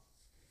 "come,"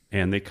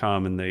 and they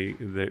come and they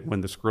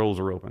when the scrolls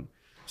are open.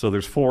 So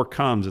there's 4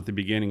 comes at the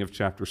beginning of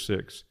chapter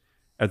 6.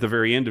 At the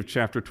very end of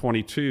chapter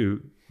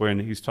 22, when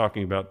he's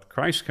talking about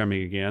Christ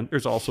coming again,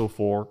 there's also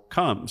 4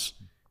 comes.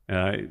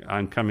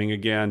 I'm coming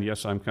again.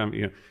 Yes, I'm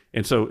coming.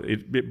 And so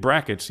it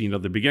brackets,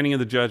 the beginning of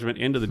the judgment,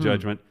 end of the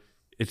judgment.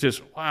 It's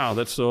just, wow,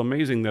 that's so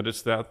amazing that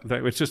it's that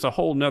it's just a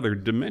whole nother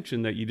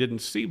dimension that you didn't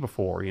see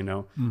before,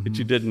 that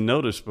you didn't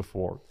notice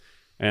before.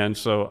 And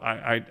so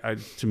I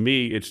to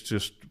me, it's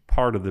just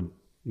part of the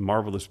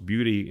marvelous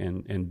beauty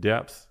and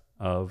depth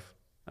of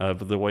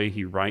the way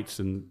he writes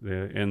and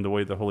the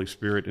way the Holy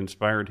Spirit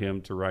inspired him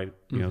to write,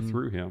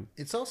 through him.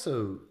 It's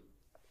also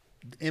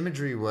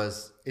imagery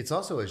it's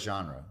also a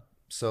genre.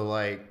 So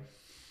like,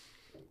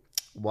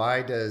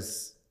 why did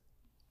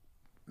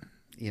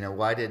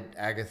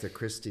Agatha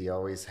Christie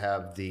always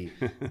have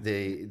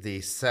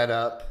the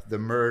setup, the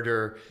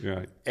murder,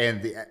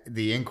 and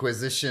the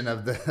inquisition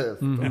of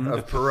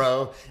of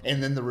Poirot,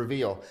 and then the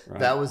reveal?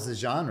 That was the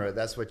genre.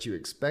 That's what you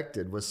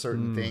expected, was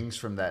certain things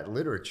from that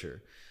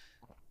literature.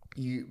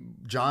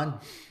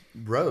 John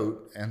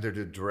wrote under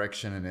the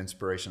direction and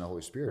inspiration of the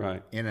Holy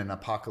Spirit in an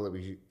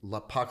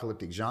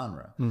apocalyptic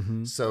genre.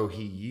 So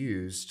he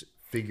used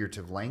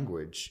figurative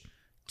language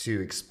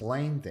to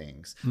explain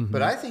things.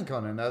 But I think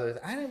I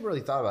hadn't really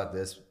thought about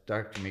this,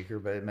 Dr. Meeker,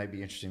 but it might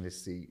be interesting to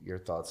see your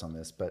thoughts on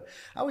this. But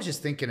I was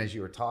just thinking as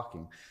you were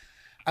talking,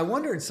 I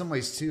wonder in some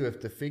ways too,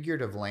 if the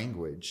figurative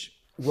language,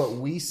 what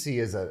we see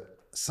as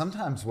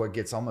sometimes what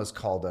gets almost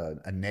called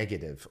a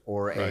negative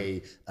or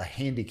a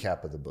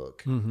handicap of the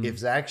book,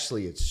 is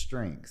actually its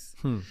strength.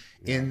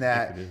 In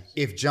that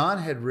if John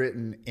had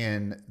written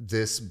in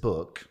this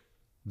book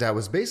that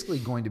was basically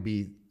going to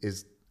be,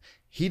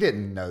 he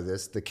didn't know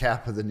this, the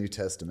cap of the New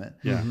Testament.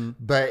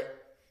 But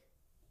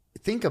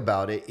think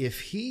about it. If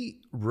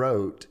he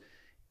wrote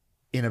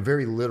in a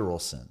very literal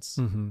sense,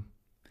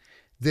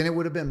 then it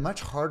would have been much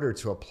harder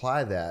to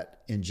apply that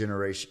in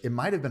generation. It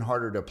might have been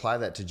harder to apply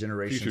that to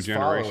generations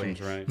following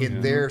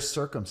in their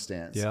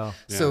circumstance.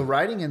 So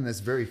writing in this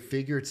very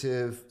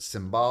figurative,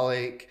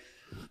 symbolic,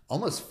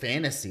 almost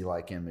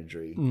fantasy-like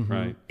imagery,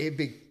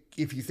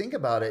 if you think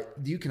about it,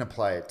 you can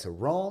apply it to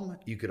Rome,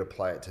 you could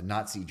apply it to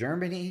Nazi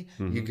Germany,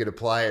 you could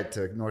apply it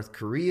to North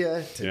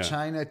Korea, to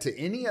China, to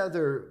any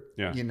other,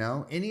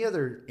 any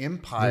other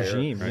empire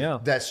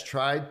regime, that's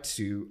tried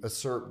to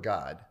assert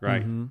God.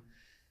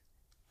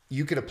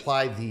 You could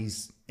apply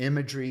these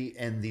imagery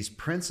and these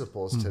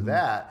principles to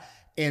that,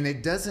 and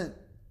it doesn't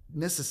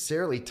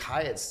necessarily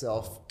tie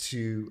itself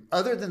to,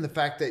 other than the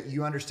fact that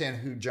you understand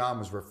who John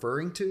was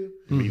referring to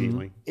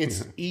immediately.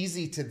 It's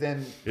easy to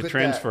then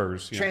transfer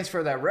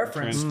that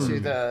reference to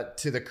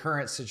the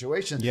current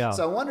situation.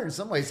 So I wonder in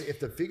some ways if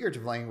the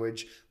figurative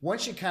language,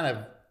 once you kind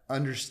of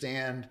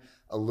understand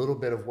a little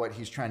bit of what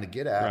he's trying to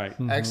get at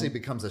Right. actually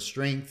becomes a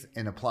strength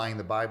in applying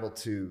the Bible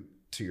to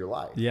your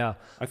life. Yeah.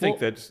 I think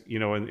that's,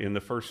 in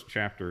the first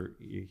chapter,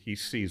 he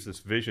sees this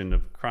vision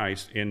of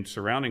Christ, and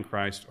surrounding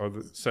Christ are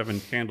the 7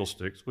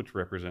 candlesticks, which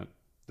represent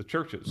the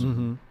churches.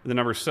 The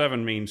number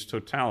 7 means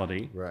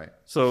totality. Right.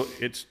 So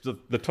it's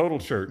the total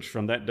church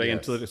from that day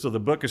until, so the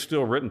book is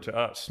still written to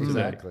us today.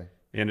 Exactly.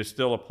 And it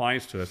still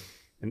applies to us.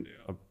 And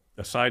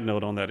a side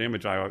note on that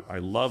image, I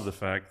love the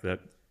fact that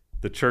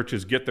the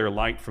churches get their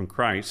light from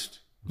Christ.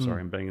 I'm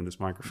sorry, I'm banging this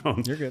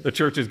microphone. You're good. The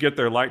churches get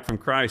their light from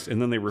Christ,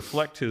 and then they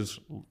reflect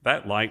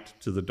that light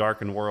to the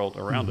darkened world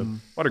around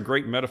them. What a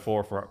great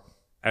metaphor for,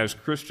 as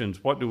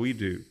Christians, what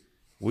do?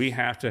 We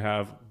have to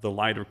have the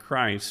light of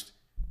Christ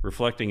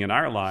reflecting in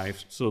our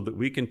lives so that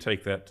we can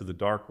take that to the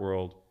dark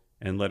world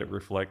and let it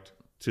reflect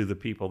to the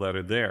people that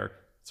are there,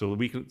 so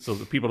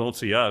that people don't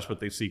see us, but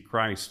they see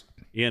Christ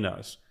in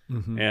us.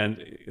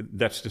 And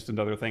that's just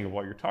another thing of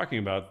what you're talking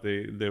about.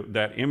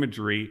 That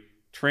imagery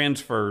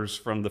transfers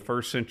from the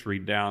first century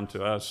down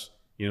to us,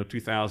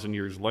 2,000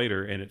 years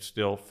later, and it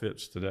still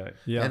fits today.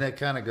 Yeah. And it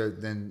kind of goes,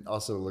 then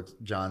also looks,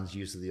 John's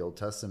use of the Old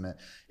Testament,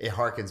 it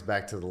harkens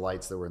back to the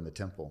lights that were in the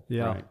temple.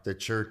 Yeah. Right. The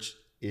church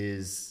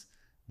is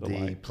the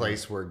light,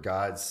 place where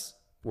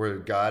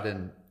God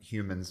and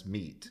humans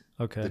meet.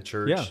 Okay. The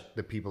church, Yeah.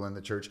 the people in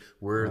the church,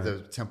 we're the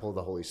temple of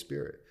the Holy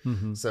Spirit.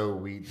 So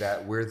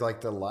we're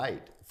like the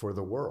light for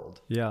the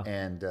world. Yeah.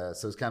 And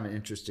so it's kind of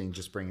interesting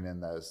just bringing in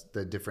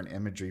the different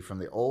imagery from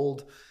the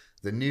old,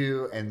 the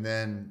new, and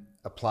then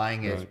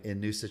applying it in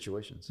new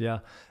situations. Yeah.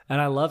 And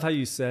I love how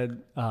you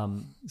said,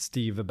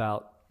 Steve,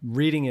 about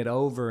reading it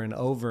over and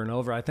over and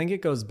over. I think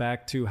it goes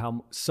back to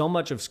how so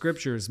much of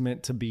Scripture is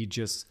meant to be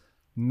just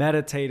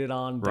meditated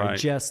on,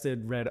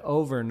 digested, read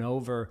over and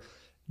over,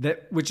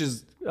 which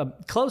is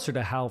closer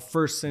to how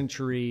first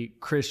century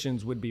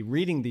Christians would be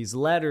reading these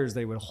letters.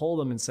 They would hold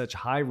them in such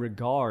high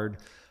regard.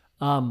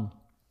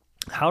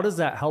 How does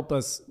that help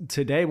us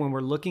today when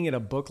we're looking at a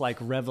book like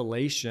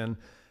Revelation?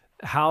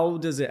 How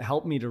does it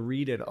help me to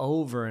read it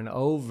over and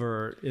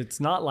over? It's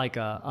not like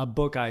a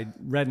book I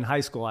read in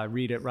high school. I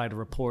read it, write a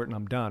report, and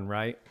I'm done,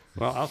 right?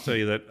 Well, I'll tell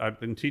you that I've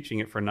been teaching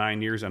it for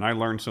 9 years, and I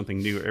learn something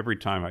new every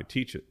time I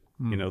teach it.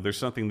 There's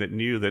something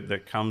new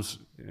that comes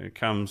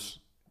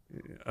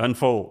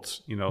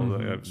unfolds.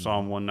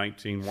 Psalm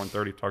 119,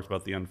 130 talks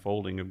about the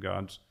unfolding of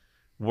God's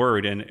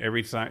word, and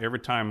every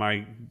time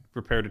I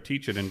prepare to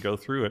teach it and go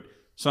through it,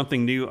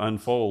 something new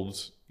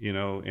unfolds. In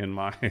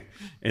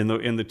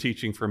the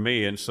teaching for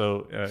me, and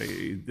so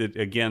it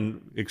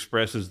again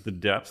expresses the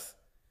depth,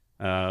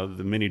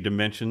 the many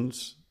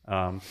dimensions.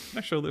 Can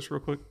I show this real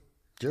quick?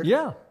 Sure.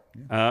 Yeah.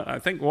 I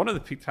think one of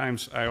the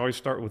times I always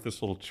start with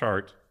this little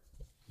chart.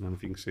 I don't know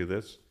if you can see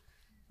this.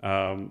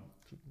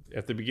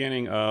 At the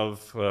beginning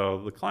of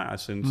the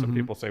class, and some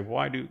people say,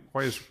 why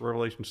is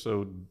Revelation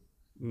so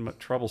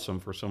troublesome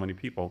for so many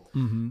people?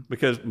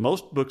 Because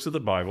most books of the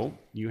Bible,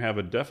 you have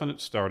a definite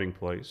starting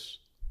place,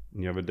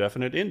 and you have a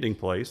definite ending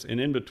place, and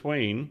in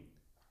between,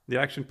 the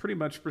action pretty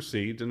much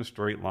proceeds in a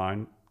straight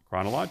line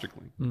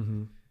chronologically.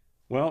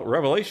 Well,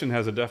 Revelation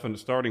has a definite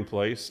starting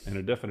place and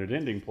a definite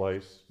ending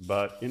place,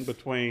 but in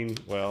between,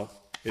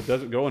 it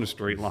doesn't go in a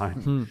straight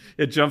line.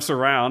 It jumps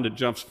around. It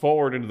jumps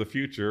forward into the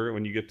future.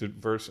 When you get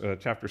to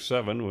chapter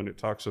 7, when it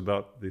talks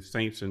about the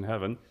saints in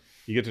heaven,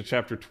 you get to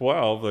chapter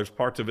 12. There's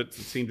parts of it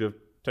that seem to have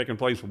taken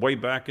place way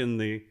back in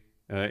the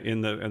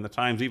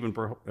times even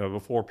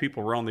before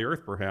people were on the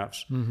earth,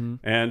 perhaps.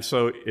 And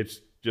so it's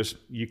just,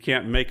 you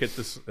can't make it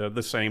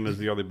the same as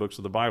the other books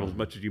of the Bible as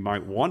much as you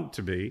might want it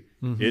to be.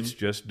 It's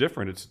just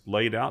different. It's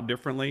laid out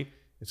differently.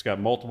 It's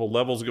got multiple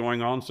levels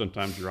going on.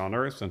 Sometimes you're on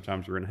earth,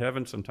 sometimes you're in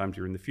heaven, sometimes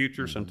you're in the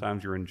future,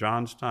 sometimes you're in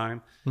John's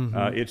time.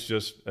 It's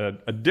just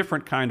a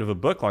different kind of a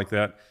book like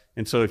that.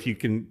 And so if you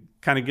can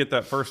kind of get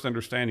that first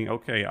understanding,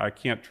 okay, I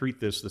can't treat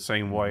this the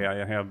same way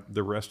I have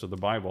the rest of the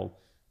Bible,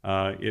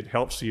 it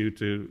helps you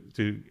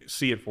to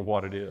see it for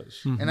what it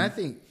is. And I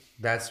think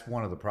that's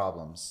one of the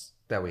problems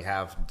that we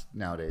have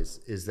nowadays,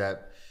 is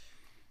that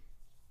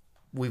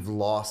we've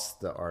lost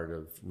the art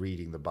of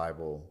reading the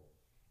Bible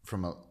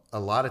from a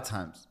lot of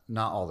times,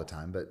 not all the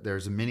time, but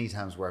there's many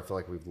times where I feel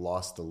like we've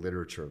lost the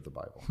literature of the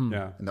Bible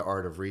and the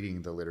art of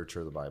reading the literature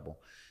of the Bible.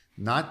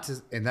 That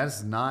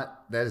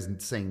is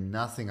saying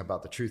nothing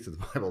about the truth of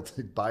the Bible.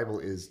 The Bible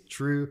is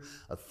true,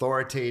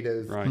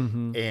 authoritative,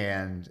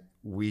 and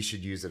we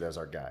should use it as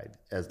our guide,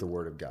 as the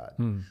Word of God.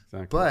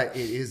 Exactly. But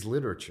it is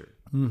literature.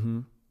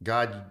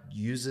 God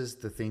uses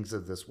the things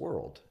of this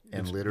world,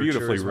 and It's literature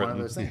beautifully is one written.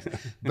 of those things.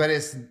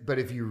 But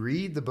if you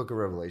read the book of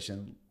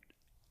Revelation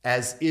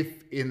as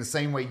if in the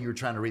same way you were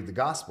trying to read the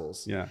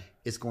Gospels,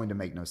 it's going to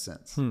make no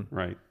sense.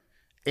 Right.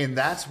 And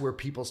that's where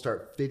people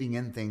start fitting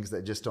in things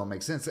that just don't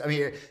make sense. I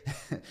mean,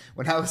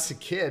 when I was a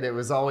kid, it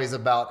was always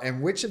about,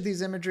 and which of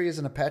these imagery is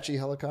an Apache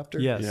helicopter?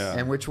 Yes. Yeah.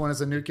 And which one is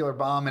a nuclear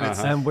bomb? And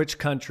And which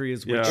country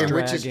is which Yeah. and dragon?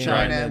 which is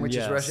China and which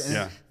yes. is Russia. And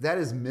Yeah. that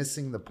is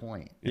missing the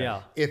point.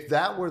 Yeah. If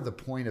that were the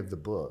point of the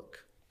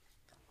book,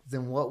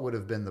 then what would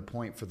have been the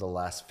point for the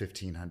last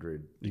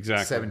 1,500,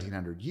 Exactly.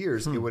 1,700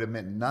 years? It would have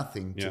meant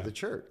nothing to the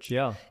church.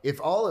 Yeah. If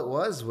all it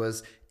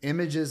was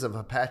images of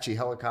Apache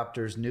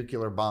helicopters,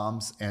 nuclear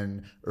bombs,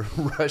 and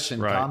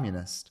Russian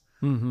communists,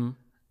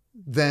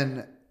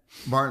 then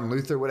Martin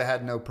Luther would have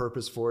had no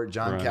purpose for it.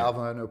 John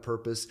Calvin had no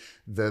purpose.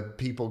 The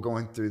people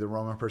going through the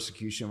Roman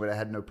persecution would have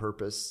had no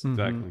purpose.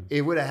 Exactly.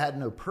 It would have had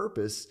no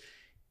purpose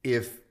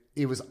if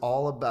it was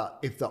all about,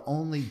 if the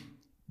only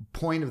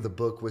point of the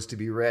book was to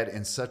be read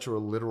in such a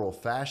literal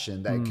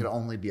fashion that it could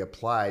only be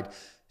applied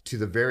to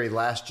the very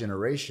last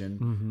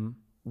generation,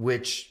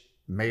 which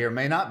may or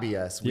may not be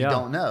us. We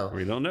don't know.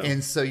 We don't know.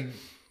 And so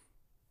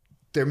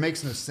there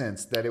makes no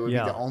sense that it would be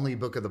the only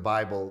book of the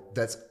Bible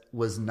that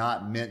was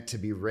not meant to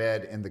be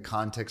read in the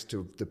context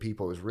of the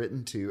people it was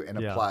written to and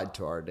applied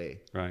to our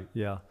day. Right.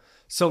 Yeah.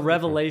 So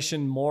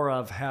Revelation more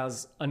of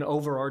has an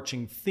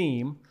overarching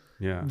theme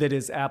that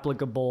is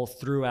applicable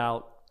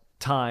throughout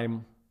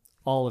time,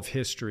 all of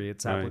history.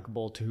 It's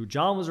applicable to who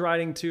John was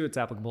writing to. It's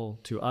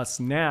applicable to us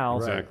now.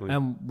 Exactly.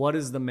 And what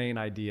is the main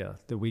idea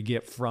that we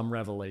get from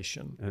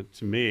Revelation?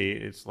 To me,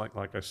 it's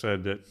like I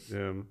said,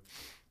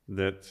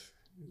 that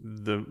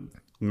the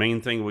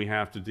main thing we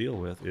have to deal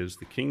with is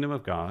the kingdom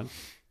of God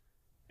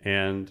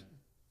and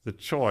the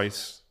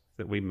choice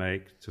that we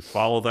make to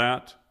follow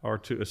that or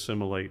to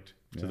assimilate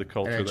to the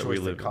culture that we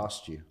live in.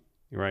 Cost you.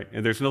 Right.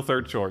 And there's no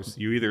third choice.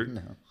 You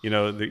either,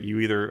 you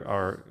either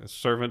are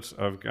servants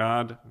of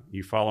God,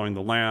 you following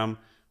the Lamb,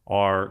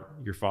 or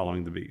you're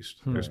following the beast.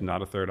 There's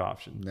not a third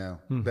option. No,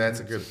 that's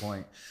a good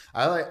point.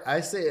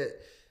 I say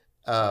it,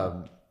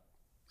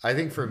 I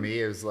think for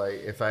me, it was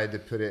like, if I had to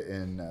put it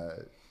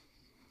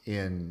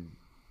in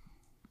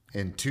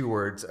 2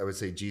 words, I would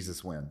say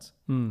Jesus wins.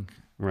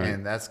 Right.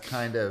 And that's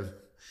kind of,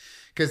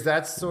 because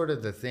that's sort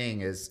of the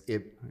thing is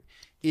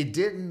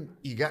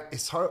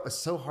it's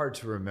so hard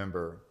to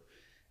remember,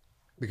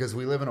 because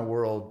we live in a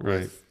world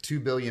with 2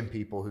 billion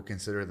people who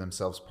consider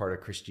themselves part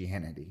of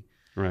Christianity.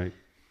 Right.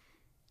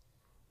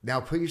 Now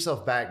put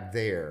yourself back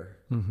there,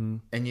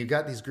 and you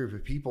got these group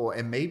of people,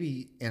 and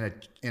maybe in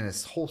a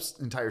whole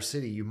entire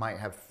city, you might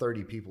have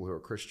 30 people who are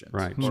Christians.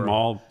 Right.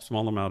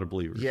 Small amount of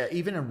believers. Yeah.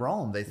 Even in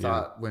Rome, they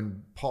thought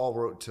when Paul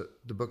wrote to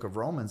the book of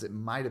Romans, it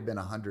might have been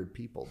 100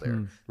 people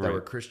there that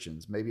were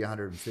Christians, maybe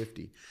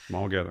 150.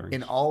 Small gatherings.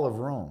 In all of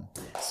Rome.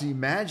 So you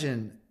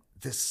imagine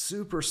this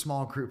super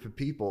small group of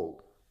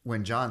people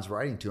when John's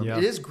writing to them. Yeah.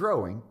 It is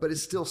growing, but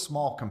it's still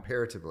small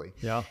comparatively.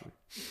 Yeah.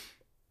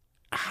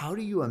 How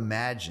do you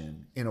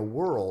imagine in a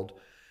world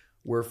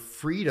where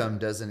freedom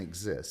doesn't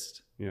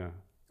exist? Yeah.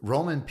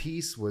 Roman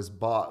peace was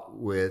bought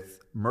with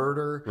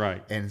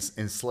murder and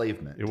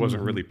enslavement. It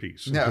wasn't really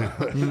peace. No,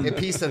 a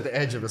peace at the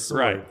edge of a sword.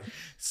 Right.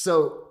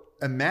 So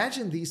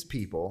imagine these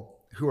people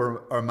who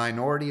are a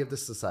minority of the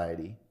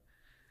society,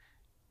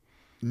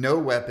 no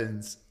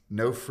weapons,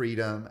 no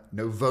freedom,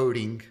 no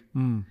voting.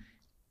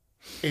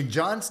 And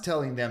John's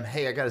telling them,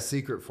 hey, I got a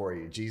secret for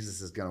you.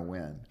 Jesus is going to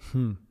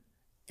win.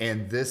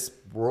 And this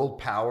world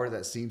power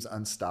that seems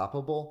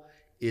unstoppable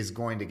is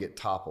going to get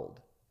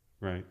toppled.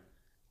 Right.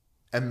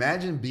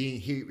 Imagine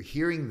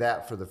hearing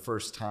that for the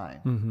first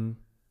time.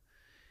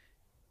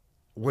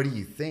 What do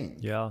you think?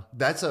 Yeah.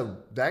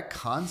 That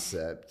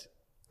concept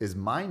is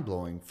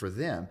mind-blowing for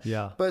them.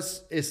 Yeah. But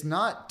it's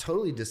not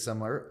totally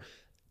dissimilar.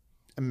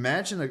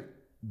 Imagine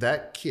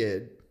that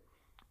kid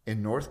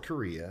in North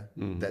Korea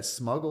that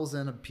smuggles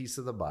in a piece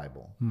of the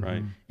Bible.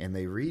 Right. And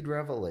they read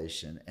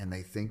Revelation and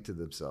they think to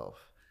themselves,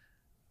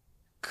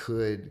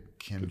 could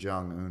Kim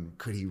Jong-un,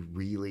 could he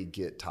really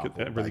get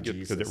toppled by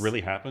Jesus? Could it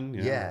really happen?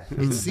 Yeah.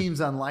 It seems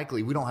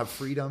unlikely. We don't have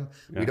freedom.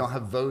 We don't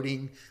have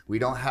voting. We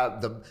don't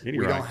have don't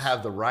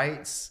have the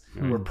rights.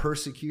 We're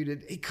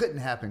persecuted. It couldn't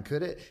happen,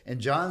 could it? And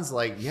John's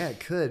like, yeah, it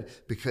could,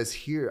 because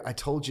here I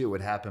told you it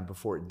would happen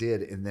before it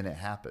did, and then it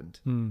happened.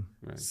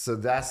 Right. So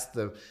that's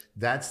the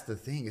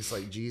thing. It's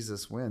like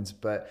Jesus wins.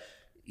 But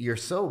you're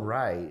so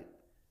right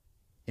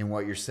in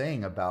what you're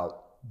saying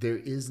about there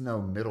is no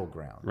middle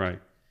ground. Right.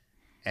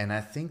 And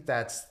I think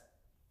that's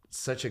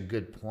such a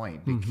good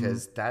point,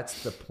 because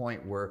that's the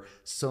point where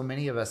so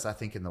many of us, I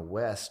think, in the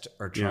West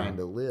are trying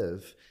to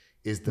live,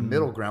 is the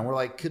middle ground. We're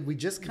like, could we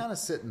just kind of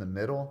sit in the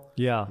middle?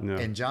 Yeah. No.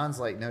 And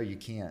John's like, no, you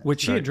can't.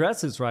 Which he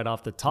addresses right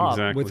off the top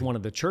Exactly. with one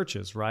of the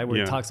churches, right?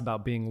 Where he talks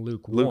about being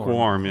lukewarm.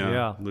 Lukewarm,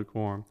 yeah.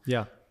 Lukewarm.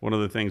 Yeah. One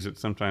of the things that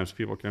sometimes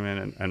people come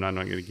in, and I'm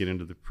not going to get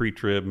into the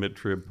pre-trib,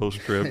 mid-trib,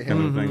 post-trib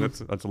kind of thing.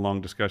 That's a long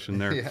discussion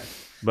there. Yeah.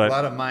 But, a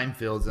lot of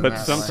minefields in but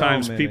that.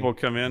 sometimes So many. people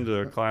come into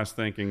a class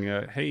thinking,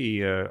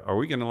 hey, are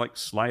we going to like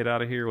slide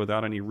out of here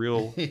without any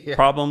real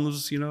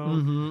problems, you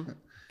know?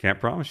 Can't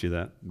promise you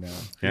that. No.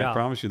 Can't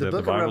promise you The that.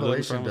 book The of Bible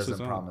Revelation doesn't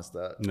doesn't promise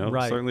that. No,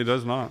 Right. it certainly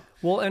does not.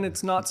 Well, and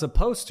it's not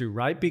supposed to,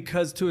 right?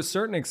 Because to a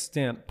certain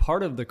extent,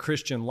 part of the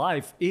Christian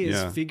life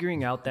is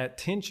figuring out that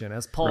tension.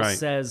 As Paul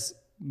says,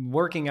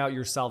 working out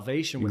your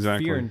salvation with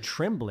fear and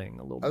trembling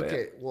a little bit.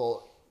 Okay,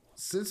 well,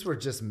 since we're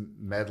just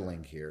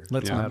meddling here,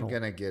 Let's I'm meddle.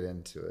 going to get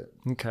into it.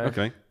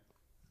 Okay.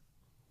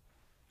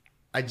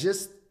 I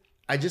just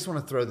want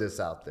to throw this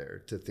out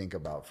there to think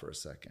about for a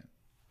second.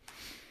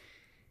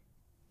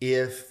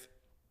 If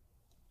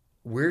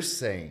we're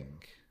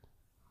saying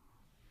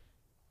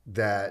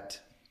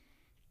that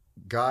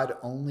God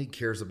only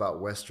cares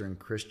about Western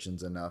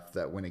Christians enough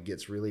that when it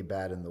gets really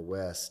bad in the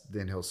West,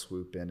 then he'll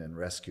swoop in and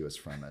rescue us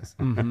from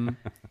it.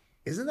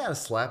 Isn't that a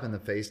slap in the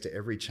face to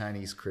every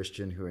Chinese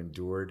Christian who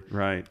endured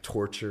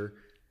torture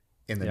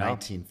in the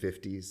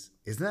 1950s?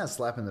 Isn't that a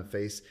slap in the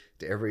face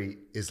to every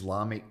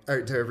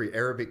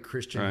Arabic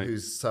Christian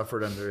who's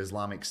suffered under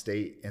Islamic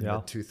State in the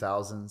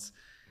 2000s?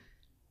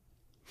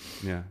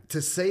 Yeah.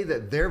 To say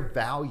that their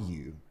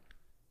value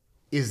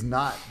is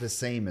not the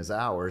same as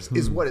ours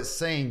is what it's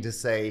saying, to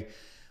say,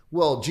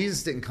 well,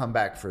 Jesus didn't come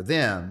back for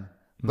them,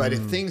 but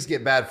if things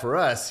get bad for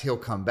us, he'll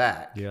come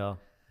back. Yeah.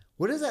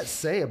 What does that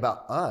say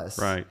about us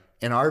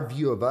and our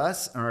view of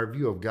us and our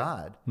view of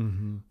God?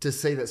 To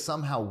say that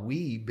somehow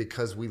we,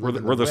 because we live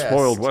in the we're the West,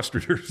 spoiled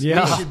Westerners.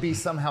 we should be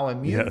somehow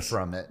immune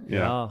from it.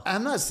 Yeah.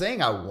 I'm not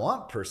saying I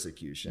want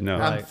persecution. No.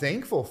 I'm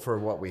thankful for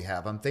what we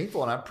have. I'm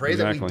thankful, and I pray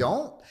that we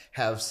don't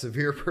have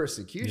severe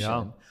persecution.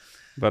 Yeah.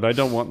 But I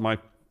don't want my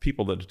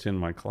people that attend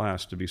my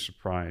class to be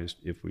surprised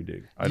if we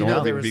do. I don't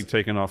want them to be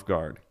taken off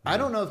guard. I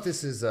don't know if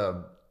this is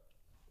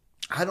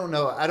I don't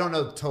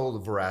know total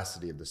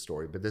veracity of the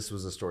story, but this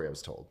was a story I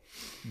was told,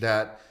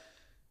 that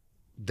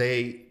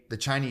the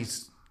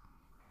Chinese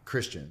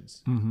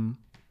Christians,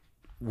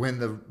 when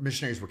the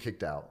missionaries were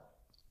kicked out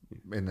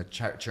in the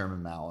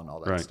Chairman Mao and all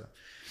that stuff,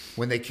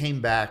 when they came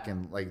back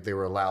and like they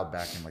were allowed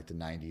back in like the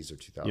 90s or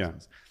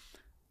 2000s,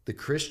 the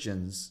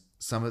Christians,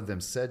 some of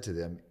them said to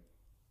them,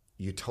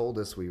 "You told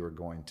us we were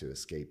going to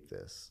escape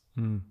this,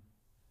 and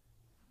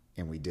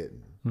we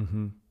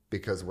didn't,"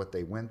 because what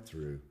they went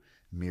through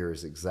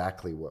mirrors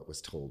exactly what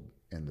was told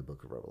in the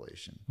book of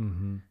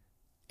Revelation.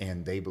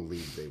 And they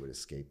believed they would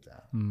escape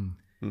that.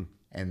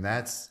 And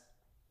that's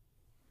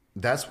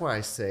why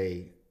I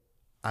say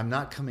I'm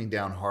not coming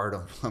down hard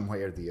on one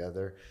way or the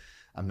other.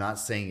 I'm not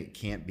saying it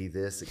can't be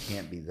this, it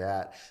can't be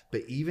that.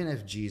 But even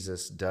if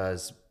Jesus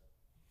does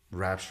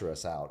rapture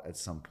us out at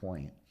some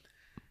point,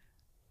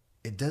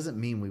 it doesn't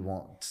mean we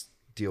won't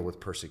deal with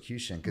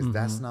persecution, because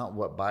that's not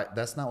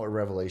what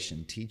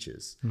Revelation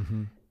teaches.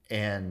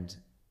 And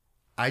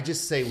I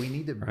just say we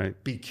need to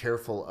be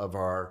careful of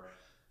our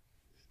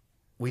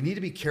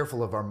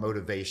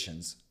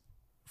motivations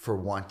for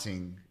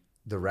wanting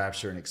the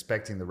rapture and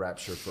expecting the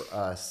rapture for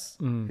us.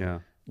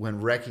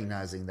 When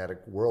recognizing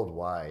that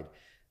worldwide,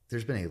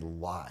 there's been a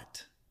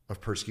lot of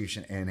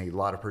persecution and a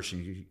lot of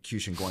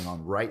persecution going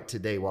on right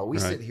today while we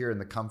sit here in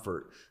the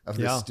comfort of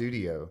the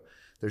studio.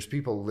 There's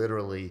people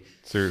literally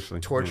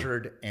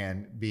tortured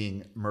and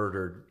being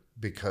murdered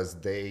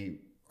because they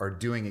are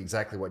doing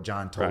exactly what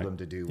John told them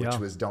to do, which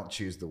was don't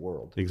choose the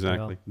world.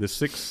 Exactly. The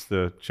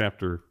 6th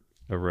chapter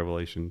of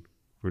Revelation,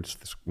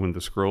 when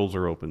the scrolls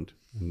are opened,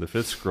 and the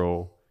 5th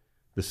scroll,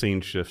 the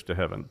scene shifts to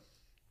heaven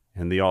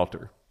and the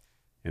altar.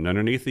 And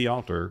underneath the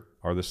altar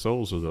are the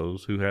souls of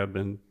those who have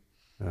been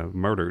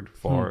murdered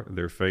for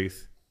their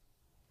faith,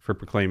 for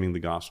proclaiming the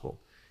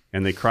gospel.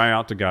 And they cry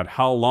out to God,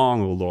 "How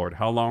long, O Lord?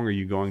 How long are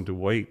you going to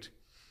wait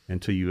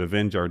until you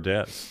avenge our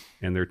deaths?"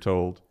 And they're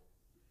told,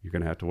 "You're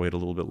going to have to wait a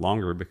little bit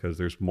longer because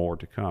there's more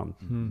to come."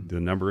 The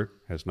number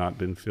has not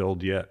been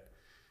filled yet.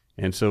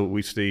 And so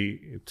we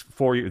see,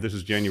 this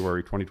is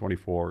January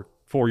 2024,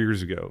 4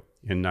 years ago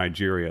in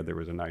Nigeria, there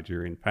was a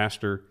Nigerian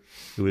pastor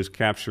who was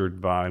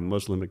captured by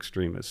Muslim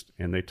extremists.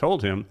 And they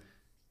told him,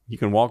 "You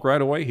can walk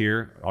right away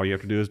here. All you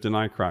have to do is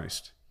deny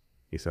Christ."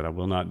 He said, "I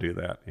will not do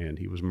that." And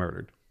he was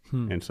murdered.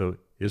 And so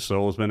his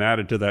soul has been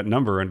added to that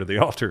number under the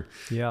altar.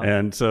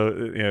 And so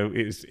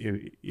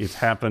it's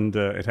happened.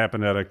 It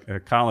happened at a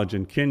college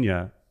in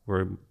Kenya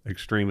where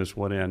extremists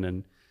went in,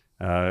 and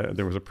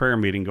there was a prayer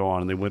meeting go on,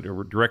 and they went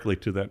directly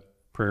to that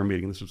prayer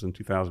meeting. This was in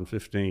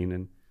 2015,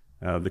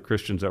 and the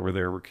Christians that were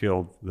there were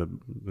killed.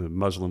 The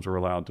Muslims were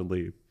allowed to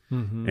leave.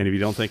 And if you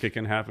don't think it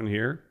can happen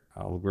here,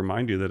 I'll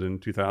remind you that in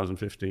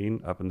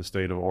 2015, up in the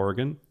state of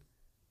Oregon,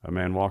 a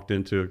man walked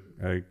into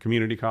a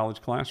community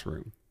college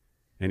classroom.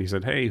 And he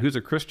said, "Hey, who's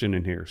a Christian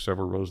in here?"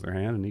 Several rose their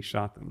hand, and he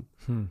shot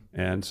them.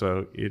 And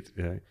so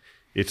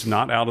it's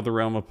not out of the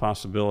realm of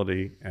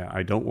possibility.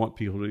 I don't want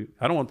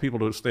people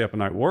to stay up at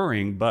night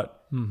worrying,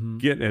 but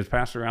as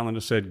Pastor Allen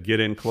has said, get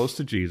in close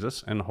to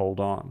Jesus and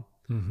hold on.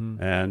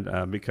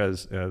 And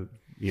because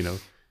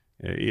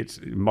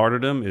it's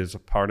martyrdom is a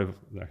part of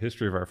the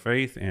history of our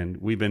faith, and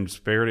we've been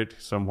spared it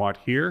somewhat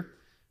here.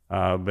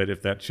 But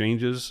if that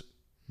changes,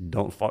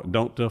 don't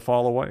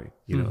fall away.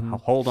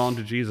 Hold on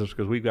to Jesus,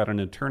 because we've got an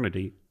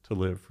eternity to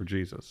live for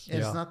Jesus.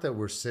 And it's not that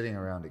we're sitting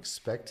around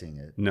expecting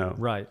it. No.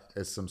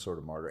 As some sort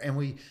of martyr. And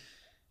we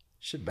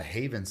should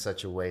behave in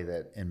such a way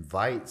that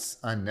invites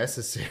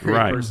unnecessary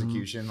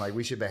persecution. Like,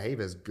 we should behave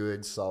as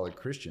good, solid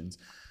Christians.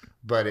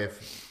 But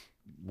if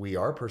we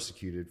are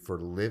persecuted for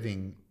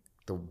living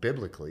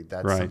biblically,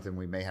 that's something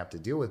we may have to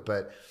deal with.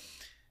 But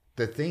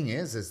the thing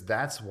is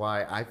that's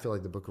why I feel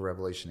like the book of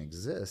Revelation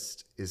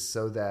exists, is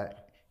so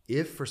that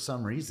if for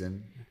some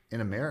reason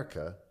in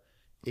America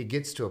it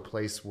gets to a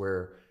place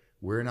where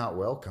we're not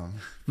welcome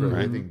for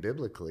living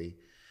biblically,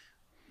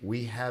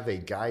 we have a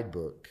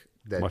guidebook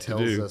that What to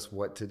tells do. us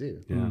what to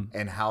do Yeah.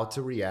 and how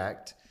to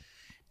react,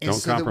 and Don't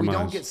so that we don't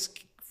compromise.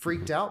 get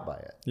freaked out by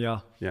it. Yeah.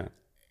 Yeah.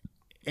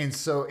 And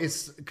so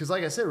it's because,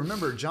 like I said,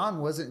 remember, John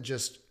wasn't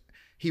just,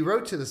 he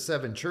wrote to the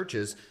 7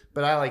 churches,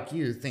 but I, like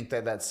you, think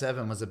that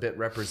 7 was a bit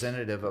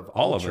representative of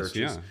all Of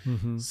churches. us,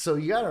 yeah. So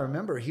you got to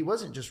remember, he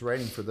wasn't just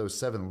writing for those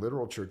 7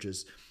 literal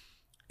churches.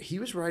 He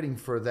was writing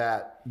for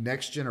that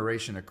next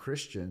generation of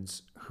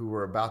Christians who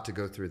were about to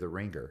go through the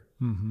ringer.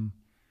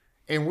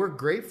 And we're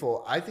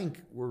grateful. I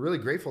think we're really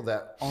grateful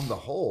that on the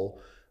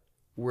whole,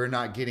 we're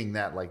not getting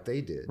that like they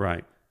did.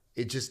 Right.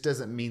 It just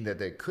doesn't mean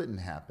that it couldn't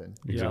happen.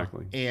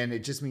 Exactly. And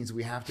it just means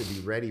we have to be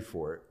ready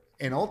for it.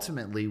 And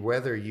ultimately,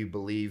 whether you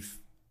believe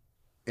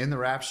in the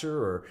rapture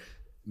or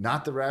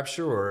not the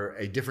rapture or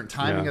a different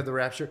timing of the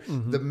rapture,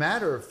 the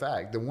matter of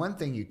fact, the one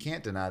thing you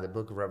can't deny the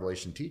book of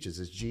Revelation teaches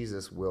is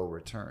Jesus will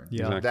return.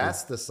 Yeah. Exactly.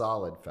 That's the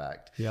solid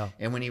fact. Yeah.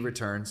 And when he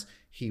returns,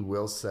 he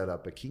will set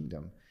up a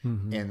kingdom,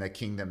 and the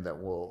kingdom that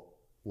will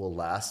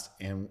last.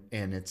 And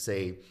it's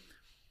a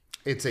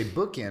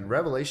bookend.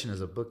 Revelation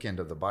is a bookend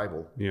of the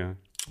Bible. Yeah.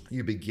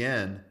 You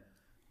begin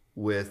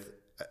with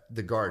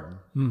the garden,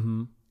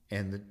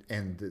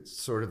 and the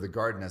sort of the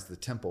garden as the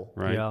temple,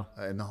 Right. Yeah.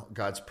 and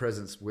God's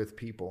presence with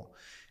people,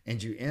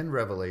 and you end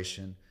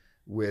Revelation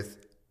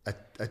with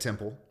a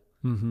temple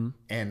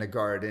and a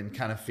garden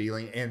kind of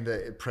feeling, and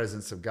the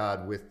presence of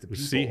God with the We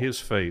people. see his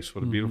face.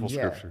 What a beautiful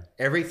Yeah. scripture.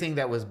 Everything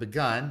that was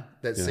begun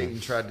that Satan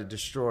tried to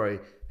destroy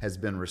has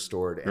been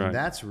restored, and Right.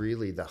 that's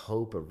really the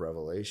hope of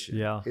Revelation.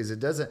 Yeah.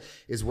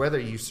 Is whether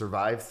you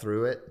survive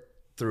through it,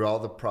 through all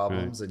the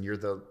problems, and you're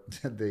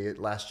the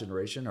last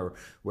generation, or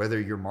whether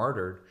you're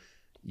martyred,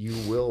 you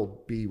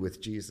will be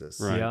with Jesus.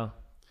 Right. Yeah.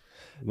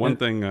 One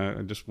thing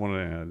I just want to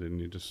add,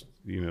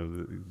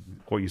 and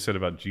what you said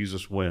about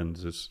Jesus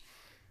wins is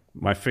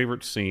my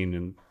favorite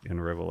scene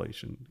in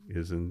Revelation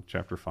is in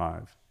chapter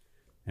 5.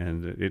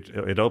 And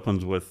it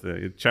opens with,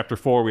 chapter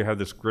 4, we have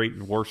this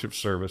great worship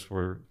service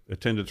where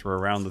attendants were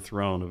around the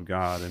throne of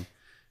God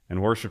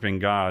and worshiping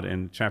God.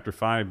 And chapter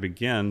 5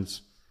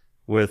 begins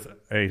with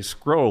a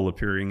scroll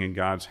appearing in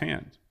God's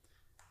hand.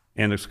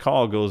 And this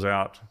call goes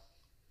out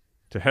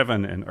to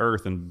heaven and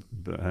earth and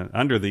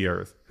under the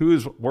earth. Who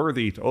is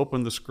worthy to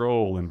open the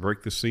scroll and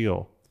break the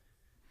seal?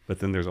 But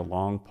then there's a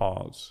long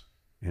pause.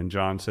 And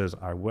John says,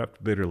 I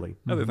wept bitterly.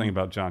 Another thing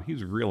about John,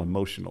 he's real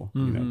emotional.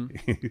 You know,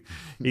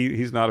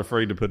 he's not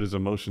afraid to put his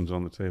emotions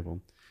on the table.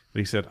 But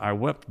he said, I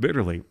wept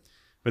bitterly.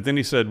 But then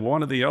he said,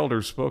 one of the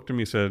elders spoke to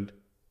me, said,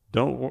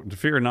 don't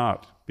fear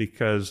not,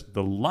 because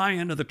the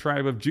Lion of the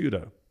tribe of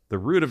Judah, the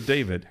root of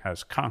David,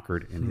 has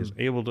conquered and is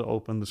able to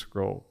open the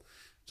scroll.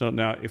 So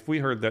now, if we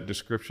heard that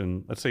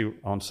description, let's say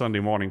on Sunday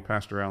morning,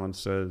 Pastor Allen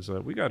says,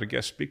 we got a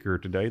guest speaker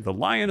today, the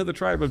Lion of the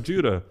tribe of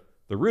Judah,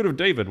 the root of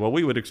David. Well,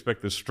 we would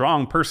expect this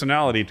strong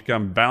personality to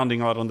come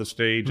bounding out on the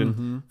stage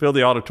and fill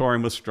the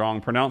auditorium with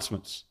strong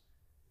pronouncements.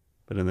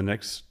 But in the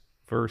next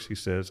verse, he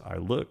says, I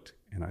looked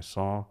and I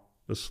saw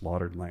the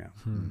slaughtered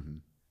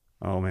lamb.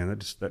 Oh, man,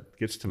 that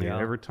gets to me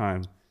every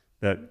time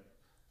that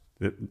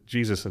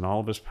Jesus in all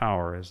of his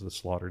power is the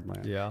slaughtered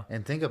lamb. Yeah.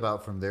 And think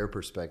about from their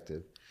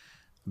perspective,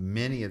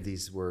 many of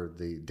these were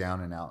the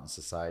down and out in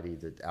society,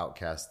 the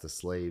outcasts, the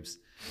slaves.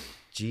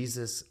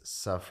 Jesus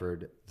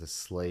suffered the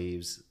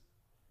slaves,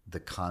 the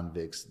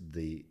convicts,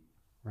 the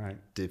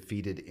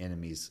defeated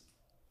enemies'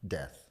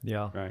 death.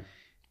 Yeah. Right.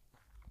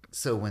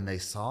 So when they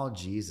saw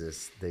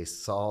Jesus, they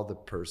saw the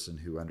person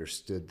who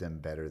understood them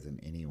better than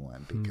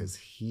anyone, because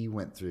he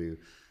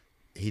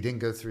didn't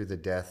go through the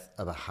death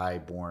of a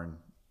high-born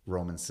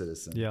Roman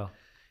citizen. Yeah.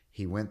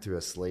 He went through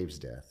a slave's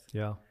death.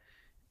 Yeah.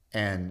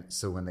 And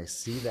so when they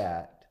see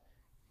that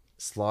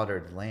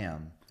slaughtered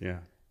lamb,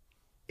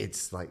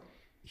 it's like,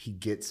 he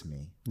gets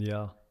me.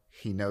 Yeah.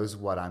 He knows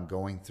what I'm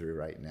going through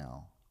right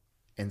now.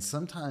 And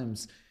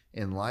sometimes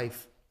in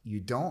life, you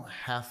don't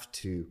have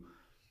to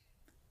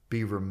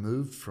be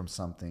removed from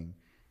something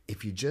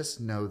if you just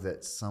know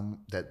that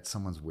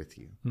someone's with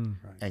you,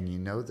 and you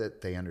know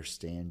that they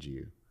understand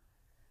you.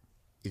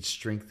 It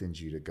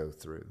strengthens you to go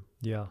through.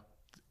 Yeah.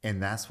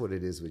 And that's what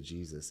it is with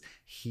Jesus.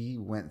 He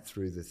went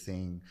through the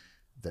thing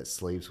that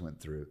slaves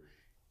went through.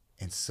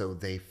 And so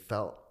they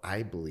felt,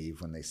 I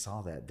believe, when they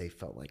saw that, they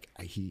felt like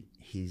he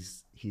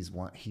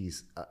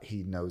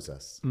knows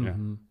us.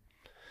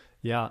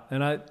 Yeah.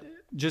 And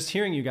just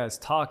hearing you guys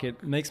talk,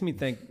 it makes me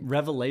think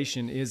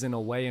Revelation is in a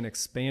way an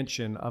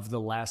expansion of the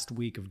last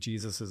week of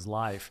Jesus's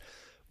life,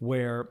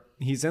 where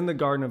he's in the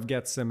Garden of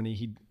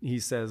Gethsemane. He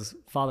says,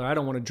 Father, I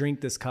don't want to drink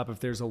this cup. If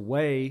there's a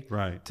way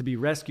to be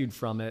rescued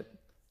from it,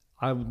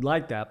 I would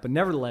like that. But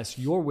nevertheless,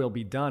 your will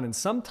be done. And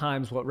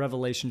sometimes what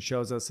Revelation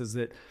shows us is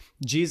that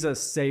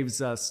Jesus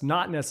saves us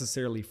not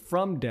necessarily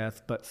from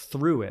death, but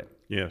through it.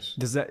 Yes.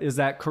 Is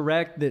that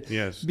correct?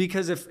 Yes.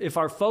 Because if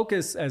our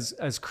focus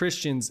as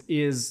Christians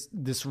is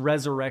this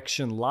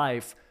resurrection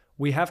life,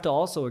 we have to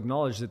also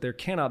acknowledge that there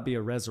cannot be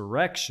a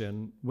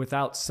resurrection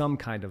without some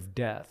kind of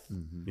death.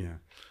 Yeah.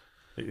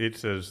 It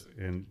says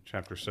in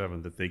chapter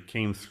 7 that they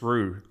came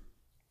through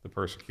the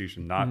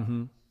persecution, not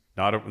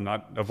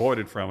not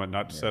avoided from it,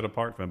 not set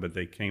apart from it, but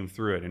they came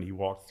through it, and he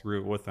walked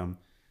through it with them.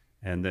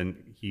 And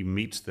then he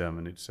meets them,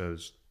 and it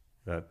says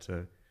that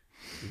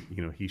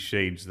he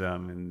shades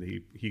them,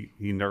 and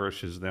he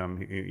nourishes them.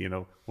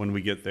 When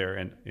we get there,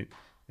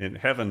 and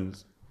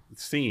heaven's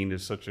scene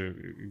is such a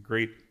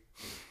great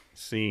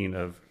scene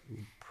of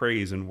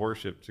praise and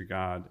worship to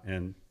God,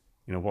 and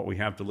what we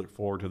have to look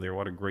forward to there.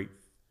 What a great,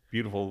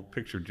 beautiful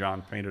picture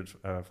John painted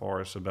for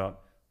us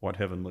about what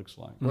heaven looks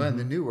like. Well, and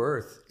the new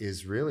earth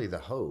is really the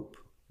hope,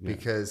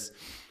 because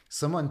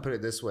someone put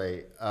it this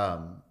way: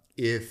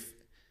 if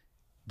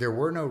there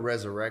were no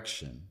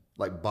resurrection,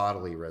 like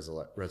bodily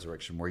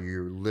resurrection, where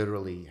you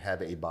literally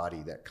have a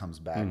body that comes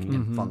back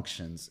and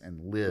functions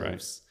and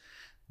lives,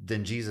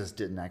 then Jesus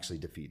didn't actually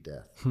defeat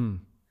death.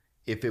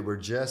 If it were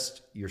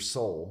just your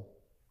soul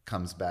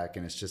comes back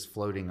and it's just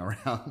floating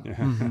around,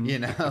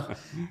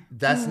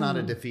 that's not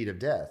a defeat of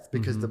death,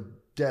 because the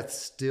death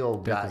still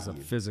got is you. a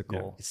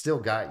physical. It still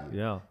got you.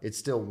 Yeah. It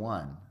still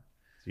won.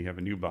 So you have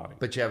a new body.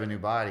 But you have a new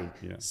body.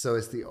 Yeah. So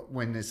it's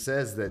when it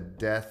says that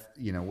death,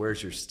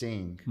 where's your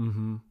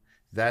sting?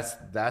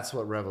 That's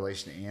what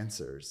Revelation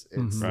answers.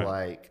 It's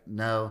like,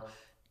 no,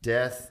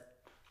 death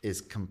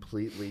is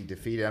completely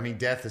defeated. I mean,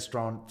 death is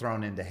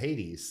thrown into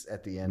Hades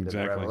at the end of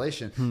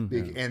Revelation.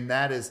 And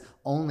that is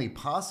only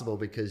possible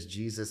because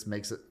Jesus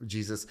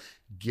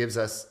gives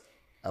us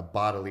a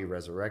bodily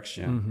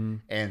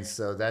resurrection. And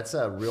so that's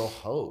a real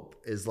hope,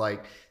 is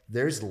like,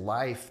 there's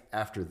life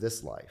after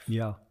this life.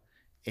 Yeah.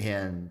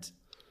 And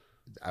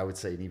I would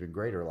say an even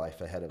greater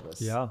life ahead of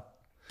us. Yeah.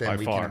 Than By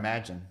we far. can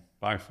imagine.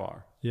 By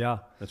far. Yeah.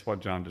 That's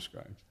what John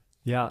described.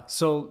 Yeah.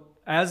 So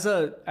as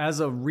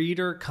a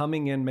reader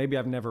coming in, maybe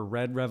I've never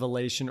read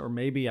Revelation, or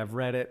maybe I've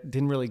read it,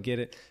 didn't really get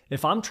it.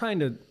 If I'm trying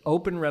to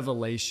open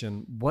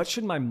Revelation, what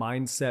should my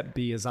mindset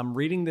be as I'm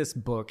reading this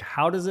book?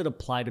 How does it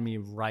apply to me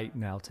right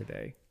now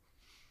today?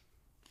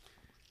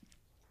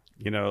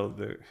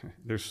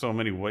 There's so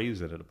many ways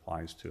that it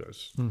applies to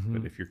us.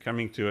 But if you're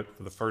coming to it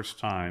for the first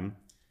time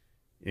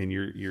and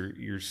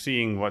you're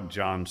seeing what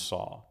John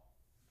saw,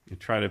 and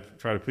try to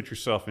put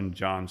yourself in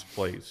John's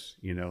place,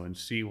 and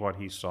see what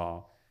he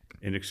saw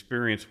and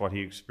experience what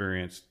he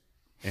experienced,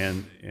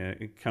 and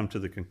come to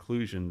the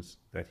conclusions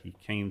that he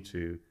came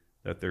to,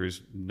 that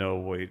there's no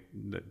way,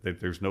 that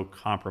there's no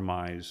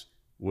compromise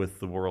with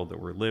the world that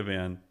we live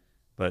in,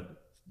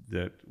 but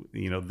that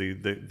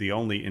the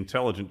only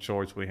intelligent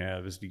choice we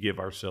have is to give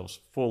ourselves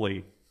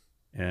fully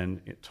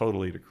and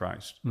totally to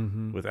Christ,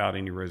 without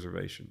any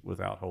reservation,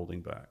 without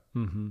holding back.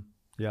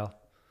 Yeah.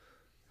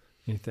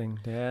 Anything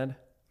to add?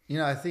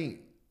 I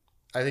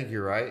think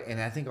you're right. And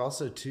I think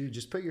also too,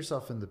 just put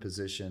yourself in the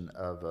position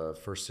of a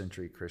first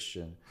century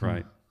Christian,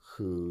 Right,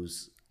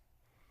 who's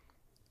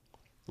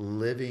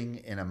living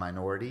in a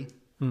minority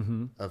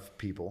of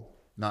people,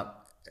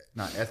 not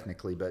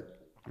ethnically,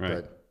 but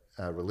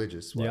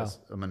religious was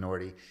a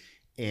minority,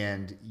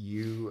 and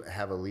you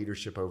have a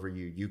leadership over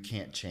you you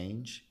can't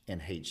change,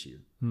 and hates you,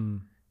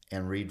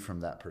 and read from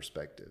that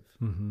perspective,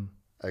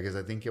 because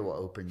I think it will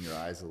open your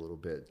eyes a little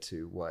bit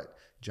to what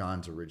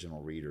John's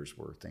original readers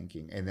were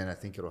thinking, and then I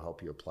think it'll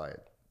help you apply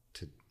it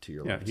to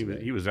your life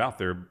today. He was out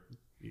there.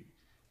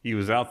 He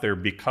was out there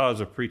because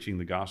of preaching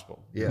the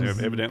gospel.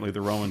 Yes. Evidently,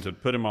 the Romans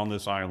had put him on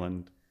this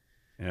island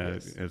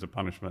as a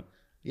punishment.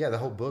 Yeah, the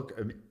whole book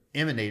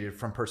emanated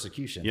from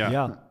persecution.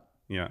 Yeah,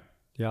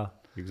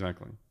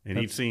 exactly. And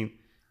he'd seen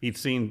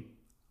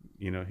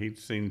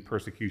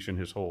persecution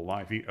his whole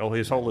life.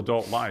 His whole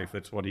adult life.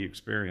 That's what he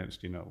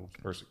experienced.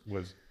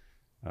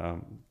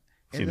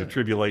 Seen the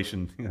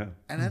tribulation. Yeah.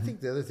 And I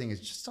think the other thing is,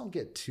 just don't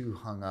get too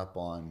hung up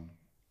on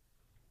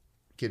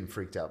getting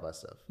freaked out by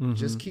stuff.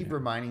 Just keep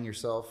reminding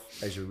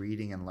yourself as you're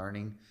reading and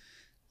learning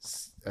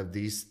of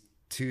these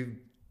two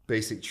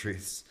basic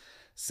truths: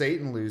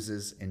 Satan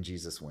loses and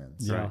Jesus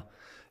wins. Yeah. Right.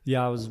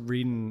 Yeah, I was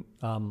reading,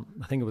 I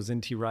think it was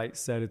N.T. Wright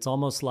said, it's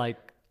almost like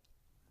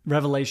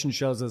Revelation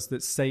shows us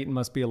that Satan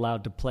must be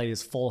allowed to play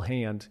his full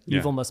hand. Yeah.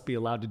 Evil must be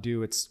allowed to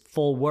do its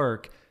full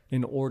work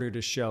in order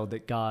to show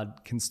that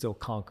God can still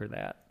conquer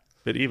that.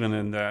 But even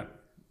in that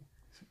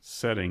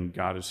setting,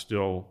 God is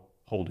still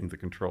holding the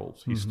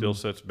controls. He still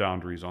sets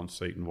boundaries on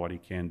Satan, what he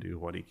can do,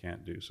 what he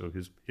can't do. So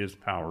his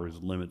power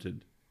is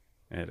limited,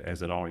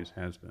 as it always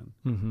has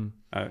been.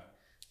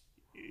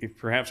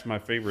 Perhaps my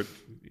favorite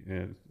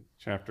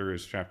chapter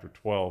is chapter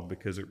 12,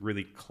 because it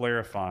really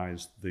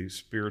clarifies the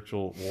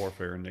spiritual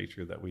warfare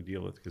nature that we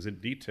deal with, because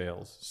it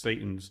details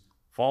Satan's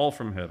fall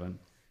from heaven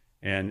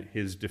and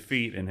his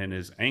defeat, and in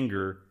his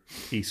anger,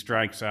 he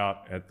strikes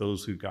out at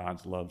those who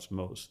God loves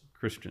most,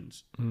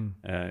 Christians. And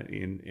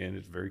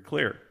it's very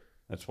clear.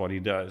 That's what he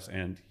does.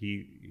 And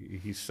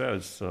he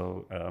says,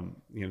 so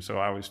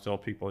I always tell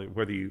people,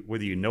 whether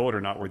you know it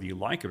or not, whether you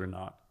like it or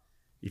not,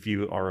 if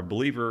you are a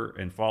believer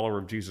and follower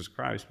of Jesus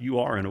Christ, you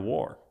are in a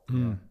war.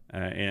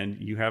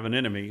 And you have an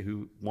enemy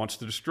who wants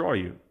to destroy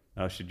you.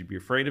 Should you be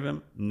afraid of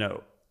him?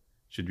 No.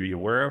 Should you be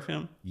aware of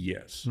him?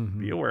 Yes.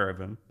 Be aware of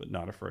him, but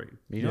not afraid.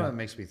 You know what it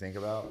makes me think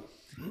about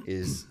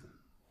is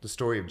the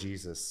story of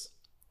Jesus,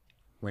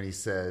 when he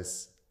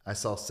says, I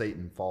saw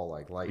Satan fall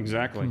like lightning.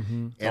 Exactly.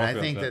 And I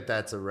think that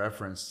that's a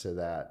reference to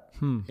that.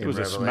 It was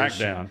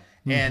Revelation. a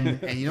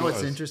smackdown. And you know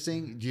what's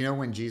interesting? Do you know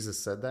when Jesus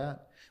said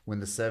that? When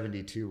the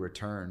 72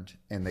 returned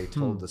and they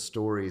told the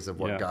stories of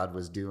what God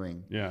was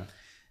doing. Yeah.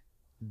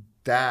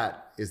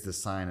 That is the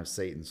sign of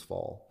Satan's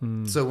fall.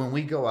 So when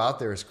we go out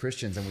there as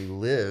Christians and we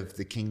live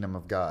the kingdom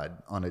of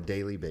God on a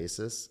daily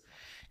basis,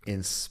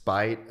 in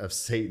spite of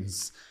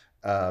Satan's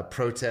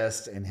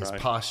protest and his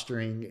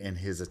posturing and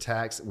his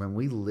attacks, when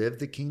we live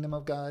the kingdom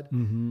of God,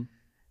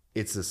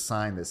 it's a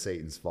sign that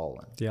Satan's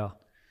fallen. Yeah.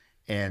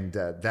 And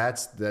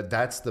that's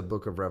the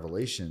book of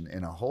Revelation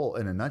in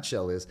a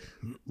nutshell, is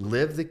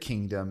live the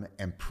kingdom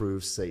and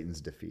prove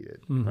Satan's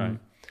defeated. Right.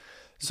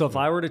 So if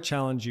I were to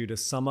challenge you to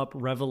sum up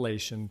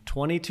Revelation,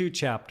 22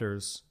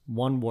 chapters,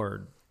 one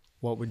word,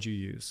 what would you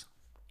use?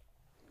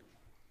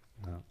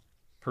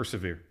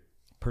 Persevere.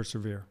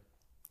 Persevere.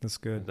 That's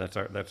good.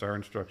 That's our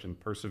instruction.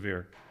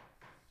 Persevere.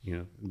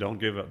 Don't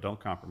give up. Don't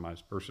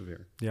compromise.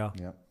 Persevere. Yeah.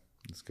 Yep.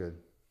 That's good.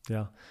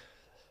 Yeah.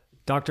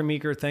 Dr.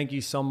 Meeker, thank you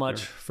so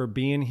much for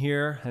being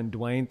here. And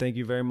Dwayne, thank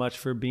you very much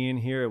for being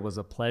here. It was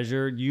a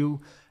pleasure.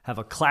 You have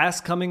a class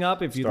coming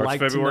up if you'd Starts like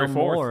February to know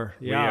 4th. more.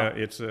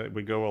 Yeah.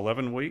 We go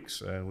 11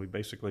 weeks. We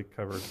basically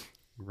cover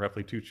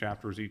roughly 2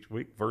 chapters each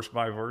week, verse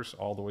by verse,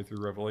 all the way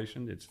through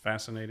Revelation. It's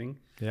fascinating.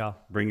 Yeah.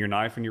 Bring your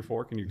knife and your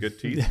fork and your good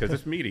teeth because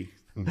it's meaty.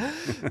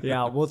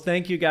 Yeah. Well,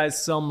 thank you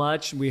guys so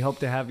much. We hope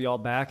to have you all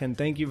back. And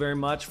thank you very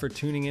much for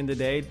tuning in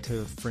today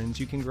to Friends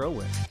You Can Grow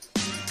With.